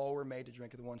 free, all were made to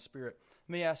drink of the one Spirit.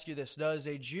 Let me ask you this. Does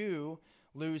a Jew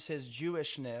lose his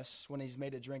Jewishness when he's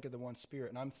made to drink of the one Spirit?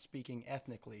 And I'm speaking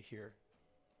ethnically here.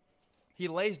 He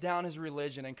lays down his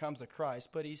religion and comes to Christ,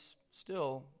 but he's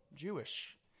still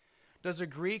Jewish. Does a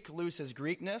Greek lose his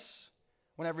Greekness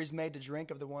whenever he's made to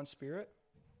drink of the one Spirit?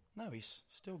 No, he's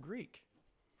still Greek.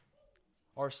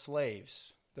 Are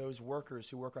slaves, those workers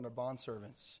who work under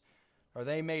bondservants, are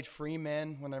they made free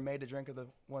men when they're made to drink of the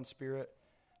one Spirit?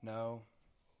 No,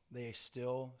 they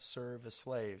still serve as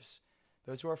slaves.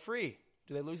 Those who are free,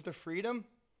 do they lose their freedom?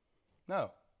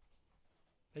 No,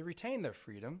 they retain their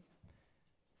freedom.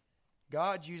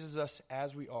 God uses us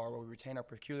as we are, where we retain our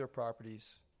peculiar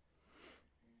properties.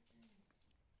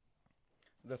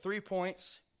 The 3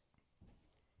 points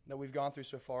that we've gone through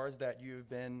so far is that you've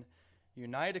been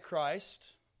united to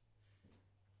Christ,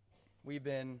 we've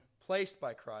been placed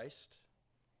by Christ,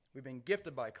 we've been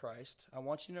gifted by Christ. I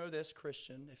want you to know this,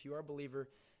 Christian, if you are a believer,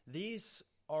 these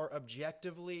are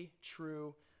objectively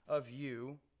true of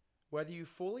you, whether you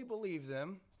fully believe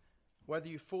them, whether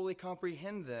you fully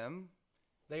comprehend them,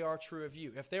 they are true of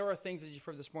you. If there are things that you've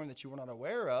heard this morning that you were not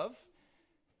aware of,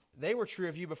 they were true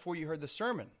of you before you heard the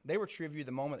sermon. They were true of you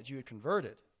the moment that you had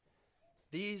converted.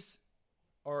 These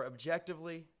are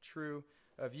objectively true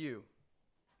of you.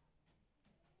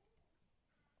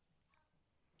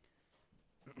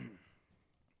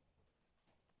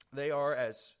 They are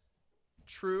as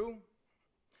true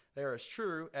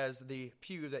as the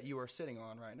pew that you are sitting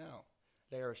on right now.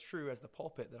 They are as true as the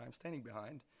pulpit that I'm standing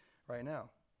behind right now.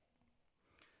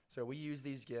 So we use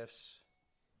these gifts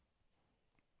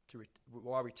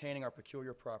while retaining our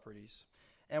peculiar properties.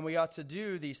 And we ought to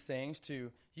do these things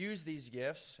to use these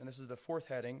gifts, and this is the 4th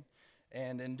heading,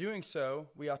 and in doing so,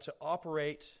 we ought to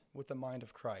operate with the mind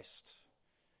of Christ.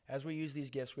 As we use these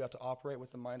gifts, we ought to operate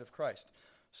with the mind of Christ.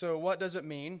 So what does it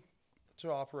mean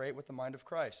to operate with the mind of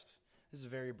Christ? This is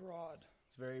very broad.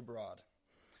 It's very broad.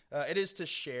 It is to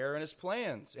share in his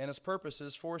plans and his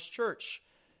purposes for his church,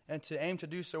 and to aim to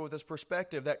do so with this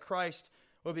perspective that Christ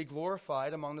will be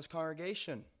glorified among this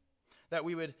congregation, that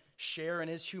we would share in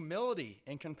his humility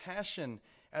and compassion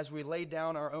as we lay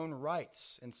down our own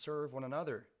rights and serve one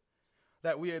another,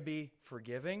 that we would be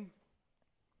forgiving,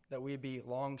 that we would be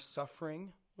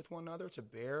long-suffering with one another, to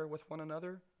bear with one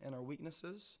another in our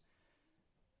weaknesses.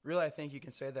 Really, I think you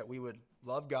can say that we would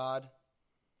love God,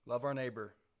 love our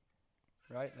neighbor,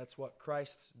 right? That's what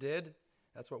Christ did.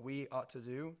 That's what we ought to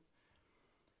do.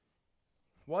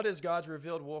 What is God's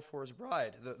revealed will for his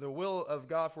bride? The will of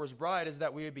God for his bride is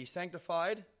that we would be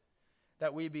sanctified,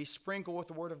 that we be sprinkled with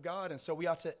the word of God, and so we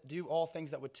ought to do all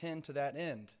things that would tend to that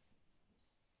end.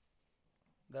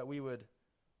 That we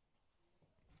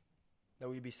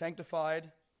be sanctified,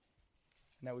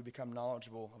 and that we become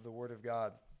knowledgeable of the word of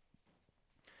God.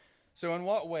 So in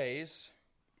what ways,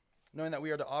 knowing that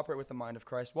we are to operate with the mind of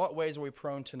Christ, what ways are we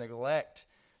prone to neglect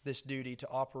this duty to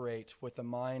operate with the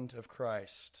mind of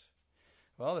Christ?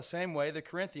 Well, the same way the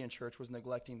Corinthian church was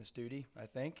neglecting this duty, I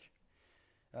think.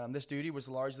 This duty was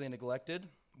largely neglected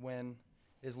when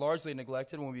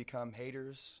we become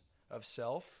haters of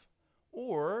self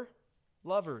or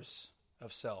lovers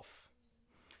of self.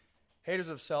 Haters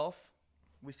of self,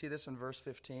 we see this in verse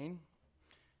 15.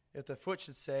 If the foot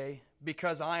should say,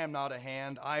 "Because I am not a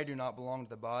hand, I do not belong to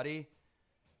the body,"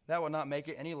 that would not make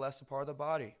it any less a part of the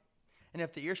body. And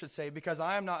if the ear should say, "Because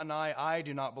I am not an eye, I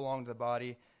do not belong to the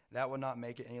body," that would not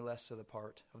make it any less of the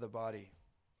part of the body.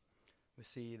 We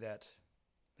see that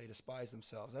they despise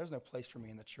themselves. There's no place for me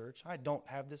in the church. I don't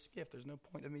have this gift. There's no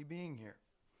point of me being here.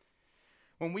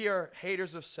 When we are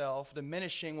haters of self,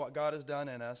 diminishing what God has done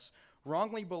in us,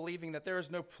 wrongly believing that there is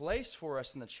no place for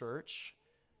us in the church,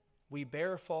 we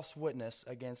bear false witness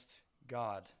against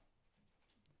God.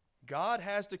 God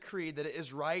has decreed that it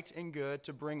is right and good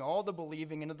to bring all the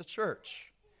believing into the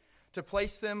church, to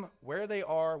place them where they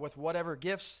are with whatever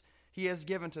gifts he has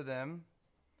given to them.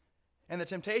 And the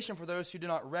temptation for those who do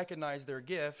not recognize their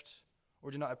gift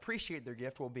or do not appreciate their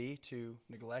gift will be to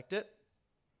neglect it.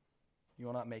 You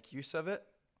will not make use of it.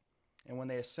 And when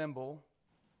they assemble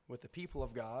with the people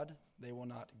of God, they will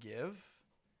not give,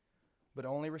 but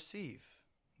only receive.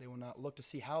 They will not look to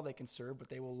see how they can serve, but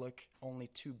they will look only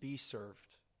to be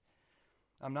served.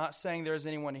 I'm not saying there is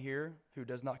anyone here who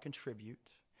does not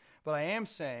contribute, but I am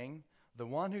saying the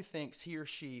one who thinks he or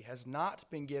she has not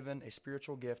been given a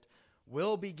spiritual gift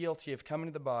will be guilty of coming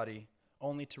to the body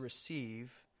only to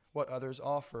receive what others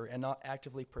offer and not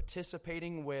actively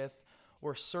participating with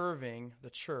or serving the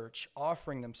church,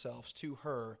 offering themselves to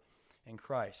her in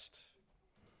Christ.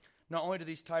 Not only do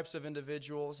these types of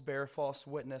individuals bear false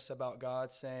witness about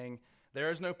God, saying,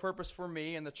 there is no purpose for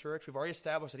me in the church. We've already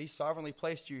established that he sovereignly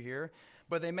placed you here.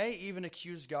 But they may even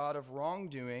accuse God of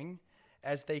wrongdoing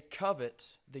as they covet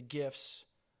the gifts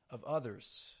of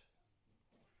others,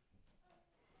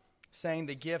 saying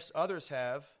the gifts others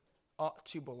have ought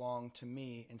to belong to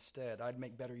me instead. I'd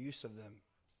make better use of them.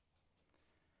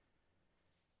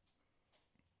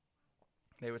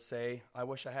 They would say, I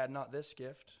wish I had not this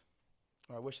gift,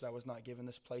 or I wish that I was not given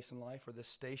this place in life or this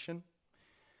station.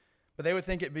 But they would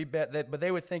think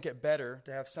it better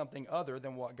to have something other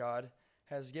than what God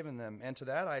has given them. And to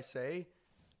that I say,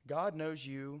 God knows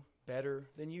you better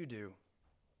than you do.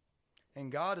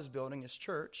 And God is building his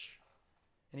church,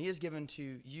 and he has given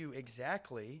to you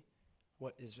exactly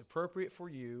what is appropriate for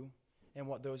you and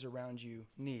what those around you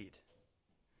need.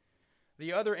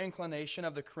 The other inclination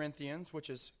of the Corinthians, which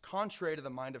is contrary to the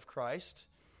mind of Christ,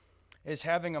 is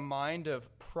having a mind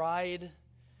of pride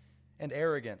and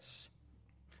arrogance,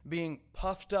 being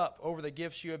puffed up over the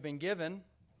gifts you have been given,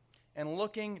 and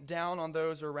looking down on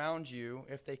those around you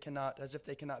as if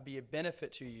they cannot be a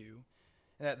benefit to you,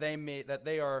 and that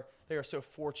they are so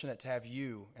fortunate to have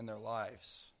you in their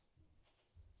lives.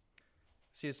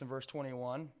 See this in verse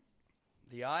 21.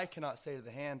 The eye cannot say to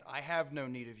the hand, I have no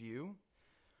need of you,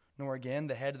 nor again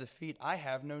the head of the feet, I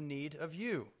have no need of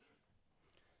you.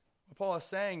 What Paul is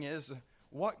saying is,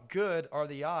 what good are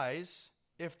the eyes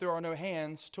if there are no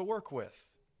hands to work with?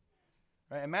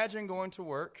 Right? Imagine going to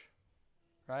work,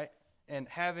 right, and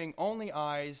having only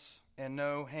eyes and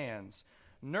no hands.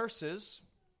 Nurses,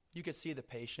 you could see the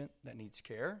patient that needs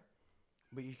care,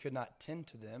 but you could not tend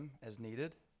to them as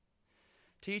needed.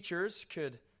 Teachers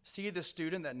could see the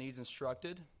student that needs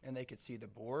instructed, and they could see the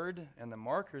board and the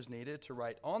markers needed to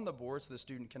write on the board so the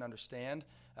student can understand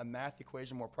a math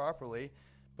equation more properly,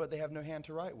 but they have no hand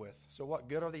to write with. So what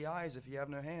good are the eyes if you have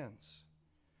no hands?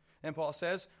 And Paul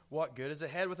says, what good is a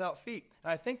head without feet?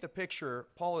 And I think the picture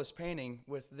Paul is painting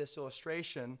with this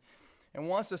illustration and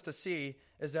wants us to see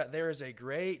is that there is a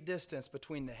great distance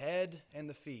between the head and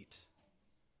the feet.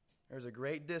 There's a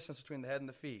great distance between the head and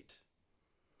the feet.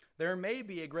 There may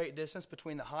be a great distance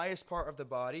between the highest part of the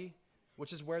body,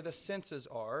 which is where the senses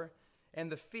are,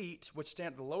 and the feet, which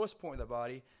stand at the lowest point of the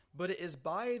body, but it is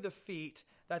by the feet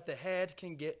that the head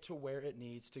can get to where it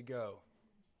needs to go.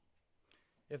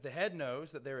 If the head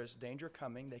knows that there is danger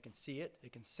coming, they can see it,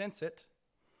 it can sense it,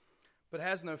 but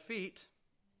has no feet,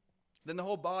 then the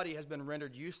whole body has been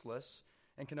rendered useless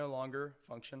and can no longer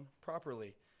function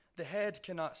properly. The head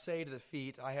cannot say to the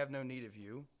feet, I have no need of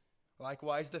you.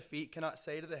 Likewise, the feet cannot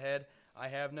say to the head, I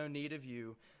have no need of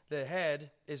you. The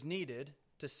head is needed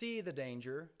to see the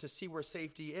danger, to see where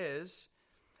safety is,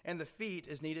 and the feet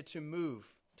is needed to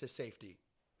move to safety.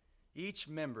 Each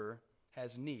member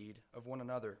has need of one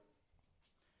another.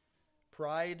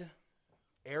 Pride,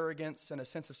 arrogance, and a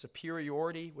sense of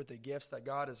superiority with the gifts that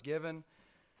God has given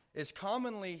is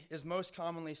most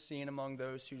commonly seen among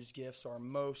those whose gifts are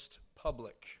most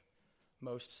public,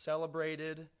 most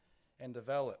celebrated, and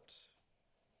developed.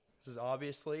 This is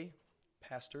obviously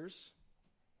pastors,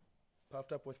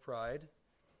 puffed up with pride,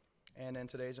 and in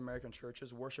today's American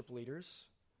churches, worship leaders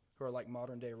who are like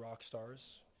modern-day rock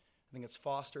stars. I think it's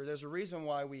fostered. There's a reason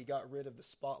why we got rid of the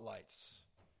spotlights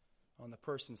on the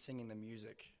person singing the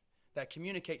music that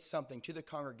communicates something to the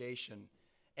congregation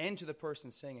and to the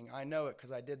person singing. I know it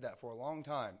because I did that for a long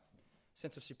time.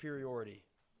 Sense of superiority.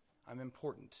 I'm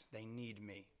important. They need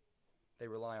me. They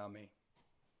rely on me.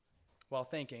 While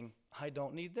thinking, I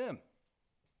don't need them.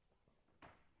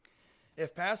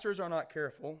 If pastors are not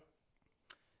careful,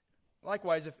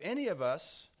 likewise, if any of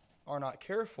us are not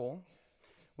careful,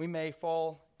 we may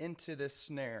fall into this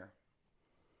snare.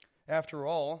 After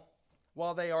all,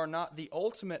 while they are not the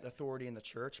ultimate authority in the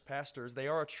church, pastors, they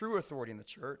are a true authority in the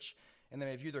church, and they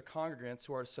may view their congregants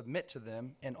who are to submit to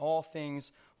them in all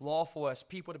things lawful as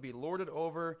people to be lorded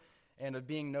over and of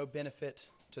being no benefit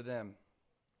to them.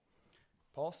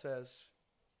 Paul says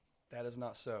that is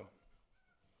not so.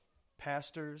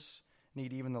 Pastors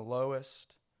need even the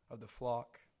lowest of the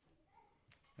flock,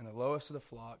 and the lowest of the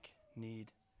flock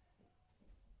need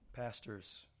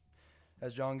pastors.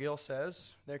 As John Gill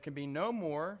says, there can no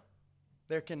more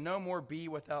be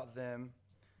without them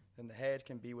than the head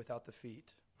can be without the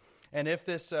feet. And if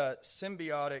this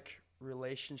symbiotic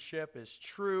relationship is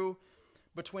true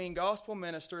between gospel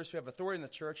ministers who have authority in the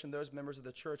church and those members of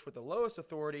the church with the lowest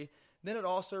authority, then it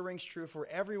also rings true for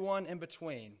everyone in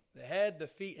between. The head, the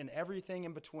feet, and everything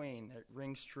in between. It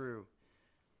rings true.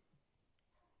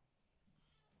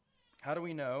 How do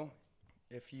we know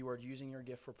if you are using your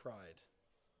gift for pride?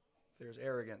 If there's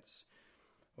arrogance.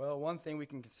 Well, one thing we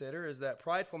can consider is that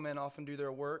prideful men often do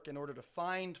their work in order to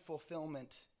find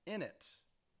fulfillment in it.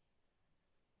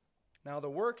 Now, the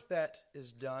work that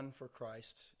is done for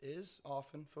Christ is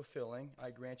often fulfilling,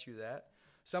 I grant you that.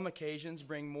 Some occasions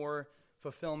bring more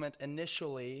fulfillment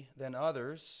initially than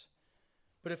others.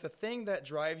 But if the thing that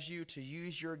drives you to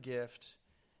use your gift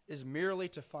is merely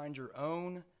to find your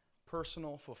own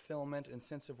personal fulfillment and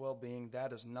sense of well-being,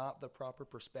 that is not the proper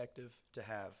perspective to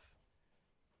have.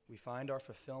 We find our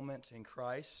fulfillment in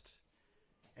Christ,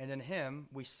 and in Him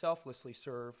we selflessly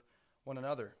serve one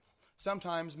another.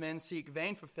 Sometimes men seek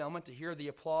vain fulfillment to hear the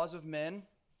applause of men,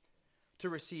 to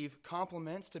receive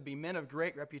compliments, to be men of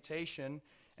great reputation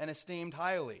and esteemed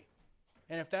highly.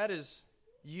 And if that is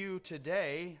you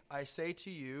today, I say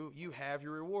to you, you have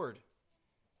your reward.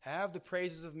 Have the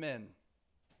praises of men.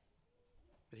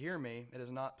 But hear me, it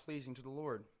is not pleasing to the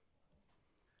Lord.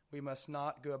 We must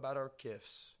not go about our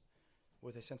gifts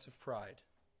with a sense of pride,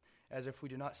 as if we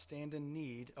do not stand in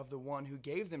need of the one who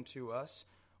gave them to us,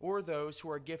 or those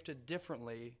who are gifted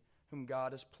differently, whom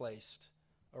God has placed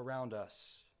around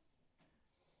us.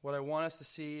 What I want us to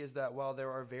see is that while there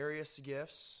are various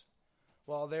gifts,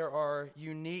 while there are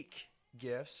unique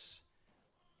gifts,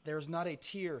 there's not a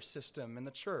tier system in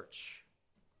the church.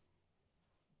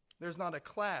 There's not a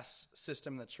class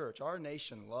system in the church. Our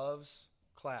nation loves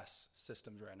class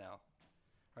systems right now,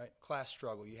 right? Class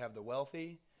struggle. You have the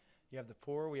wealthy, you have the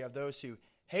poor, we have those who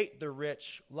hate the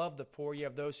rich, love the poor. You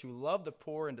have those who love the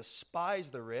poor and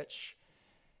despise the rich.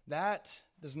 That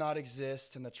does not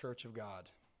exist in the church of God.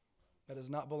 That does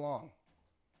not belong.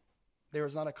 There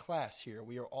is not a class here.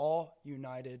 We are all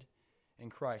united in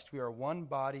Christ. We are one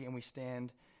body and we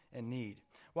stand in need.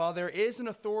 While there is an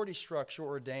authority structure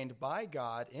ordained by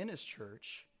God in His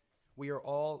church, we are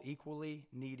all equally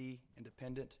needy and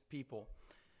dependent people.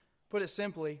 Put it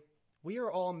simply, we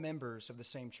are all members of the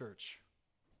same church.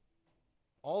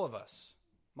 All of us,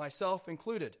 myself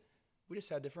included, we just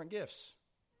have different gifts.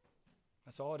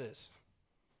 That's all it is.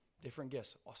 Different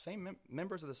gifts. All same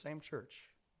members of the same church.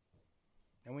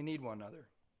 And we need one another.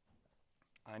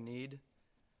 I need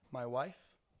my wife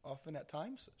often at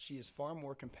times. She is far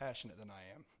more compassionate than I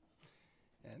am.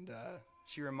 And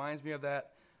she reminds me of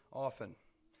that often.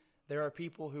 There are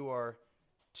people who are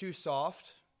too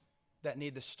soft that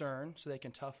need the stern so they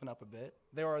can toughen up a bit.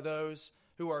 There are those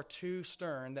who are too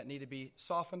stern that need to be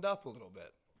softened up a little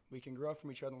bit. We can grow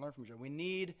from each other and learn from each other. We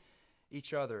need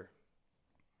each other.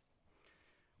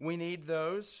 We need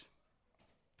those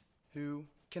who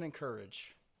can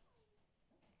encourage.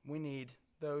 We need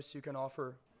those who can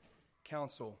offer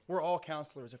counsel. We're all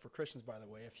counselors if we're Christians, by the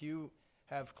way. If you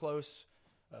have close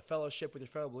fellowship with your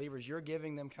fellow believers, you're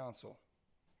giving them counsel.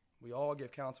 We all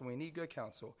give counsel. We need good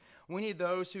counsel. We need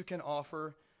those who can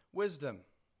offer wisdom.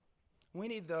 We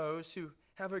need those who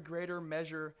have a greater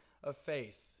measure of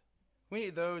faith. We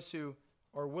need those who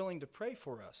are willing to pray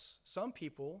for us. Some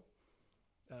people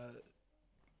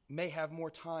may have more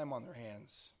time on their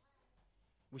hands.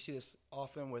 We see this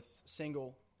often with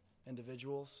single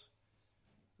individuals.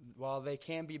 While they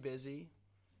can be busy,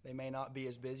 they may not be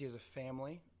as busy as a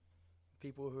family.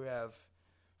 People who have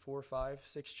 4, 5,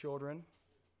 6 children.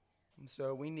 And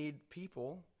so we need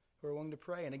people who are willing to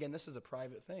pray. And again, this is a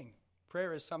private thing.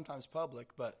 Prayer is sometimes public,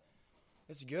 but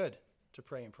it's good to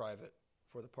pray in private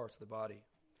for the parts of the body.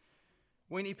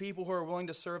 We need people who are willing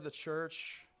to serve the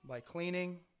church by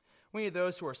cleaning. We need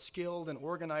those who are skilled in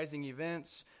organizing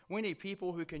events. We need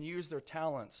people who can use their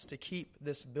talents to keep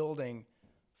this building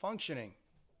functioning,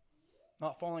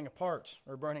 not falling apart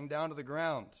or burning down to the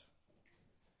ground.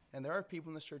 And there are people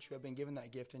in this church who have been given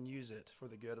that gift and use it for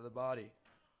the good of the body.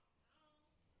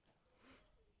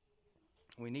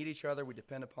 We need each other. We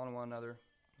depend upon one another.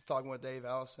 I was talking with Dave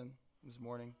Allison this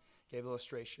morning. Gave an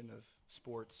illustration of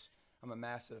sports. I'm a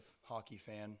massive hockey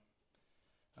fan.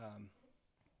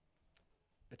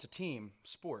 It's a team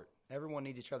sport. Everyone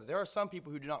needs each other. There are some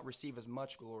people who do not receive as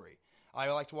much glory. I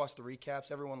like to watch the recaps.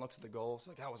 Everyone looks at the goals.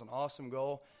 Like, that was an awesome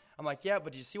goal. I'm like, yeah,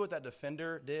 but did you see what that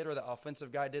defender did or the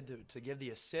offensive guy did to give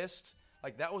the assist?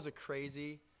 Like, that was a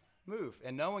crazy move.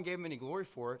 And no one gave him any glory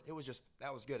for it. It was just,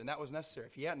 that was good. And that was necessary.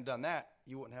 If he hadn't done that,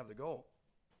 you wouldn't have the goal.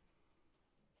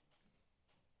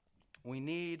 We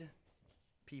need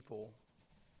people.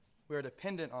 We are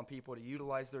dependent on people to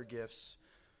utilize their gifts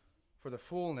for the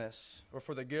fullness or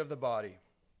for the good of the body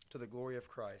to the glory of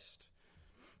Christ.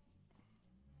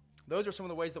 Those are some of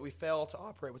the ways that we fail to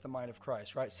operate with the mind of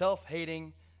Christ, right?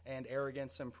 Self-hating and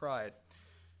arrogance and pride.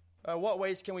 What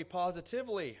ways can we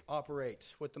positively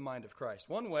operate with the mind of Christ?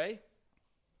 One way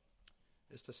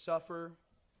is to suffer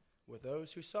with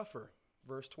those who suffer.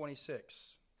 Verse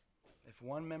 26. If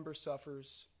one member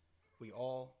suffers, we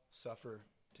all suffer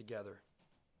together.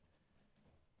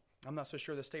 I'm not so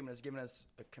sure the statement is given as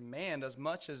a command as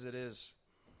much as it is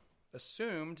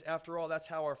assumed. After all, that's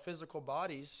how our physical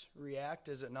bodies react,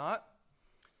 is it not?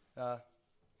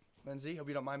 Lindsay, hope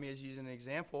you don't mind me as using an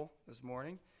example this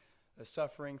morning.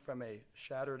 Suffering from a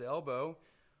shattered elbow.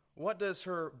 What does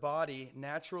her body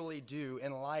naturally do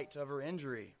in light of her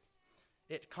injury?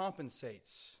 It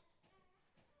compensates.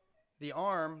 The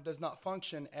arm does not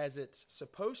function as it's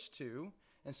supposed to,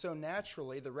 and so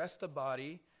naturally the rest of the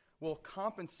body will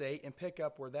compensate and pick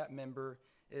up where that member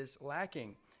is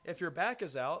lacking. If your back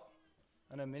is out,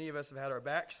 I know many of us have had our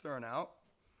backs thrown out,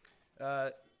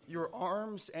 your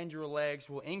arms and your legs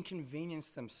will inconvenience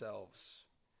themselves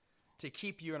to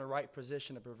keep you in a right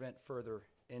position to prevent further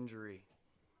injury.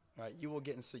 All right, you will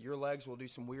get into your legs will do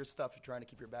some weird stuff. You're trying to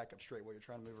keep your back up straight while you're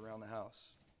trying to move around the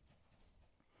house.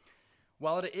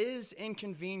 While it is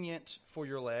inconvenient for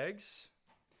your legs,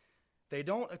 they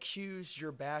don't accuse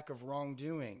your back of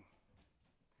wrongdoing.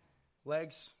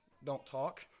 Legs don't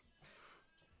talk.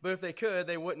 But if they could,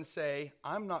 they wouldn't say,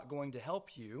 I'm not going to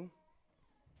help you.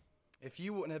 If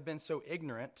you wouldn't have been so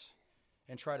ignorant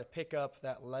and try to pick up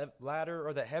that ladder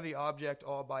or that heavy object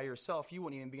all by yourself, you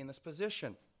wouldn't even be in this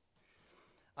position.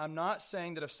 I'm not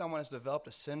saying that if someone has developed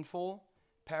a sinful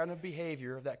pattern of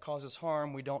behavior that causes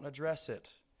harm, we don't address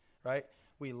it, right?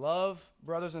 We love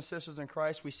brothers and sisters in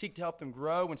Christ. We seek to help them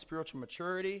grow in spiritual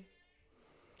maturity.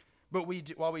 But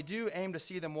while we do aim to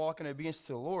see them walk in obedience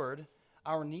to the Lord,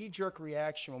 our knee-jerk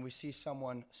reaction when we see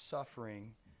someone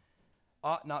suffering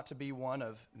ought not to be one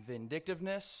of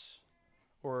vindictiveness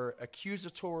or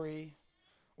accusatory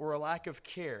or a lack of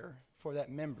care for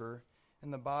that member in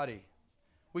the body.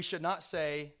 We should not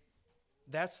say,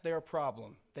 that's their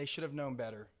problem. They should have known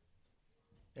better.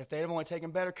 If they had only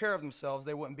taken better care of themselves,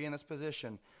 they wouldn't be in this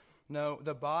position. No,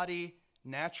 the body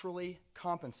naturally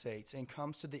compensates and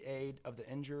comes to the aid of the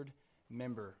injured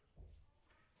member.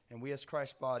 And we as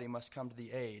Christ's body must come to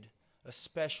the aid,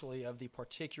 especially of the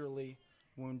particularly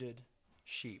wounded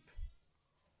sheep.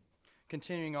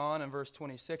 Continuing on in verse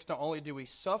 26, not only do we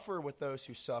suffer with those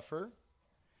who suffer,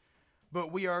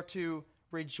 but we are to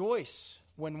rejoice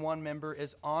when one member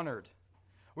is honored.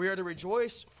 We are to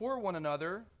rejoice for one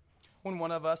another when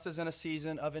one of us is in a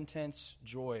season of intense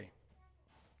joy.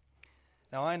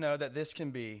 Now, I know that this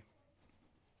can be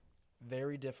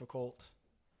very difficult,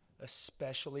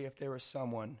 especially if there is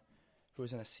someone who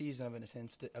is in a season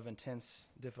of intense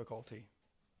difficulty.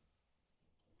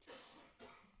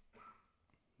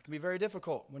 It can be very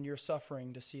difficult when you're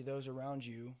suffering to see those around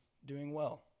you doing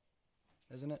well,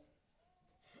 isn't it?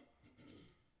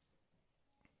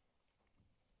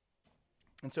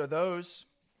 And so those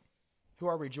who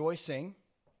are rejoicing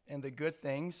in the good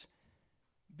things,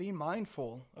 be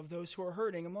mindful of those who are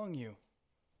hurting among you.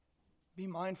 Be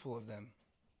mindful of them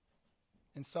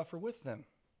and suffer with them.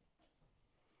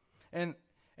 And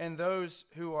those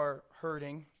who are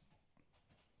hurting,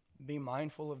 be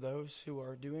mindful of those who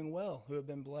are doing well, who have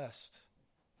been blessed.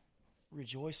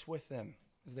 Rejoice with them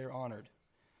as they're honored.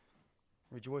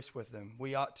 Rejoice with them.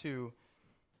 We ought to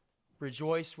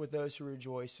rejoice with those who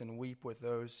rejoice and weep with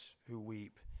those who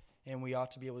weep. And we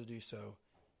ought to be able to do so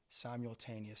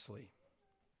simultaneously.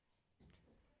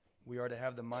 We are to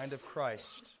have the mind of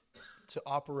Christ, to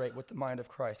operate with the mind of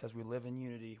Christ as we live in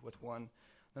unity with one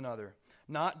another.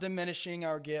 Not diminishing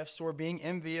our gifts or being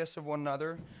envious of one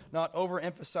another, not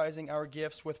overemphasizing our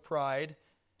gifts with pride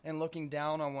and looking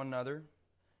down on one another.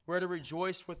 We're to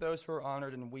rejoice with those who are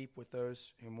honored and weep with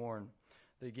those who mourn.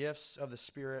 The gifts of the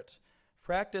Spirit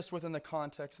practiced within the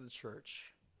context of the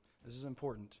church. This is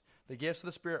important. The gifts of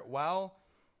the Spirit, while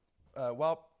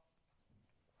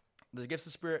the gifts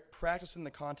of the Spirit practiced in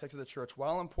the context of the church,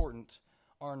 while important,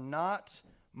 are not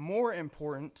more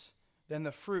important than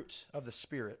the fruit of the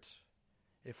Spirit.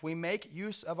 If we make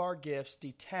use of our gifts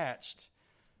detached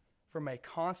from a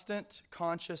constant,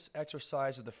 conscious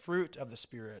exercise of the fruit of the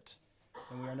Spirit,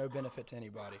 then we are no benefit to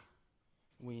anybody.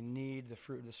 We need the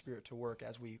fruit of the Spirit to work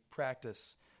as we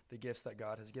practice the gifts that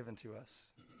God has given to us.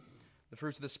 The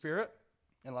fruits of the Spirit,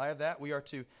 in light of that, we are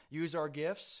to use our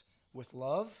gifts with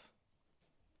love,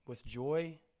 with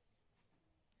joy,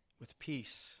 with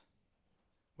peace,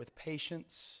 with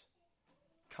patience,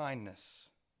 kindness,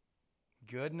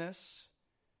 goodness,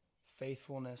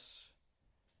 faithfulness,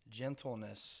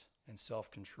 gentleness, and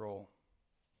self-control.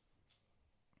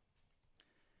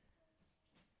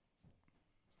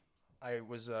 I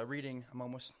was reading, I'm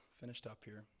almost finished up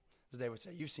here. As Dave would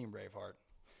say, you've seen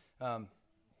Braveheart.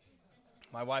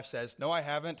 My wife says, no, I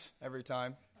haven't, every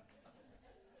time.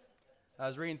 I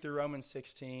was reading through Romans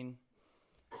 16,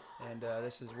 and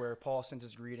this is where Paul sent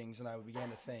his greetings, and I began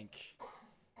to think,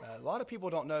 A lot of people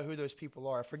don't know who those people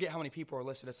are. I forget how many people are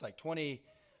listed. It's like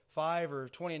 25 or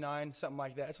 29, something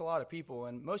like that. It's a lot of people,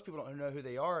 and most people don't know who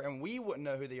they are, and we wouldn't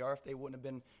know who they are if they wouldn't have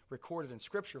been recorded in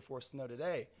Scripture for us to know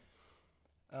today.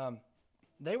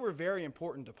 They were very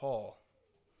important to Paul.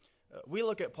 We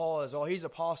look at Paul as, he's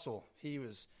apostle. He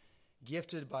was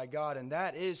gifted by God, and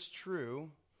that is true,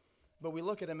 but we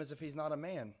look at him as if he's not a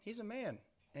man. He's a man,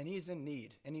 and he's in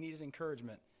need, and he needed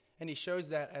encouragement. And he shows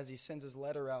that as he sends his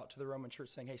letter out to the Roman church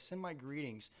saying, hey, send my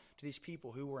greetings to these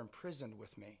people who were imprisoned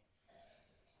with me.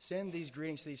 Send these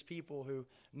greetings to these people who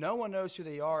no one knows who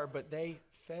they are, but they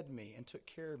fed me and took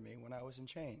care of me when I was in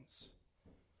chains.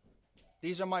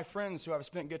 These are my friends who I've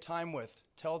spent good time with.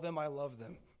 Tell them I love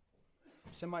them.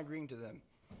 Send my greeting to them.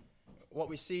 What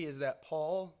we see is that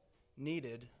Paul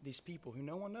needed these people who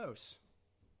no one knows.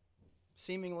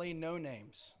 Seemingly no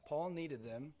names. Paul needed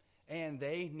them, and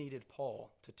they needed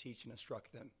Paul to teach and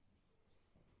instruct them.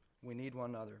 We need one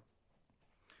another.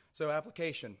 So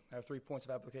application. I have 3 points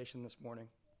of application this morning.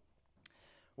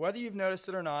 Whether you've noticed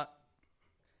it or not,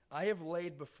 I have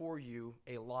laid before you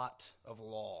a lot of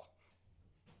law.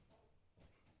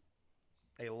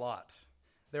 A lot.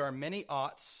 There are many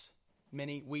oughts,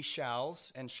 many we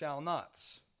shalls, and shall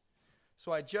nots.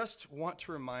 So I just want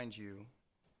to remind you,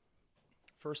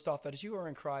 first off, that as you are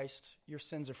in Christ, your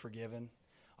sins are forgiven.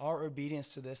 Our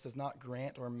obedience to this does not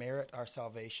grant or merit our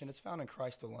salvation. It's found in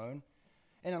Christ alone.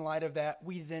 And in light of that,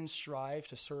 we then strive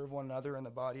to serve one another in the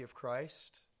body of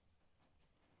Christ.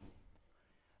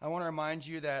 I want to remind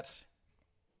you that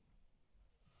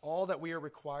all that we are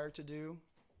required to do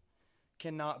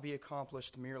cannot be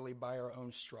accomplished merely by our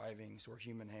own strivings or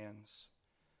human hands.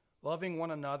 Loving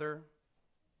one another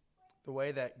the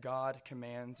way that God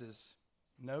commands is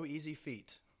no easy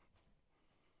feat.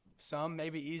 Some may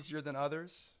be easier than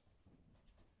others,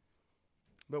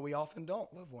 but we often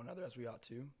don't love one another as we ought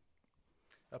to.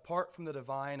 Apart from the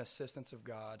divine assistance of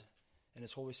God and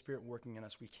His Holy Spirit working in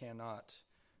us, we cannot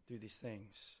do these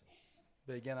things.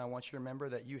 But again, I want you to remember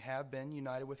that you have been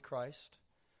united with Christ.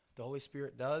 The Holy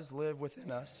Spirit does live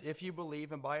within us. If you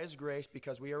believe, and by His grace,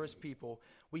 because we are His people,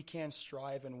 we can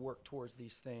strive and work towards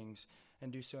these things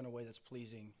and do so in a way that's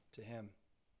pleasing to Him.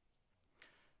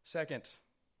 Second,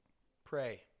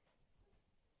 pray.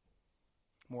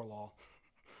 More law.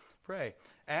 Pray.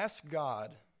 Ask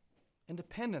God, in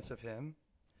dependence of Him,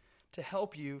 to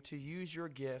help you to use your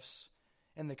gifts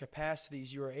and the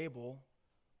capacities you are able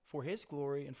for His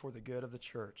glory and for the good of the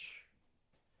church.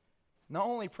 Not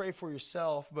only pray for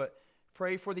yourself, but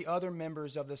pray for the other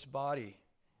members of this body,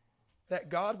 that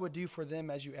God would do for them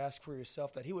as you ask for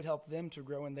yourself, that He would help them to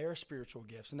grow in their spiritual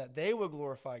gifts, and that they would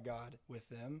glorify God with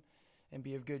them and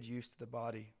be of good use to the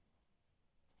body.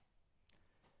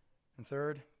 And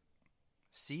third,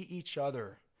 see each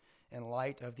other in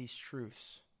light of these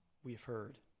truths we have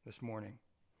heard this morning.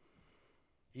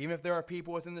 Even if there are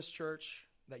people within this church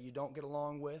that you don't get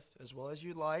along with as well as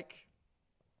you'd like,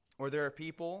 or there are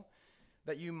people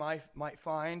that you might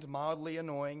find mildly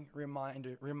annoying,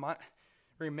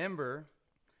 remember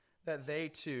that they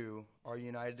too are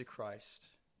united to Christ.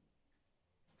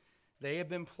 They have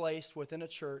been placed within a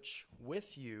church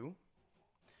with you,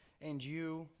 and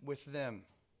you with them.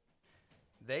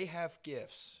 They have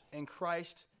gifts, and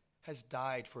Christ has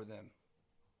died for them.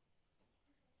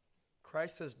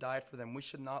 Christ has died for them. We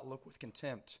should not look with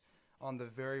contempt on the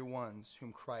very ones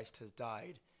whom Christ has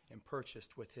died and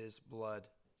purchased with His blood.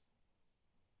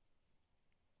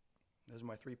 Those are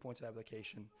my 3 points of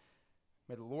application.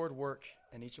 May the Lord work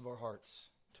in each of our hearts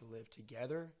to live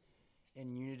together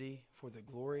in unity for the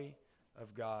glory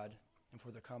of God and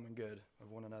for the common good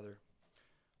of one another.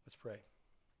 Let's pray.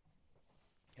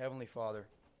 Heavenly Father,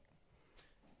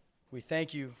 we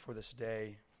thank You for this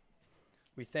day.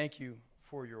 We thank You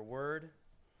for Your word.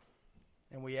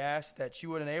 And we ask that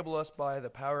You would enable us by the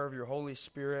power of Your Holy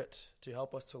Spirit to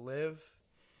help us to live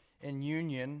in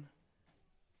union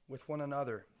with one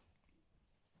another.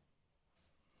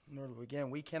 Lord,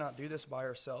 again, we cannot do this by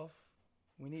ourselves.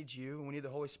 We need You, and we need the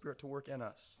Holy Spirit to work in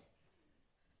us.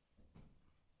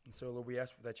 And so, Lord, we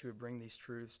ask that You would bring these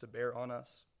truths to bear on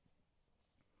us.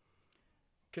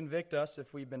 Convict us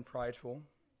if we've been prideful.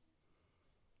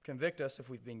 Convict us if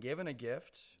we've been given a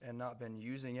gift and not been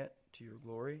using it to Your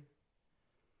glory.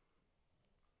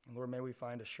 And Lord, may we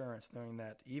find assurance knowing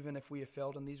that even if we have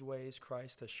failed in these ways,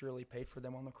 Christ has surely paid for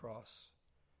them on the cross.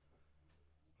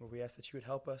 Lord, we ask that You would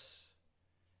help us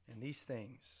in these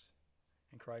things.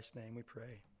 In Christ's name we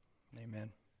pray.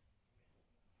 Amen.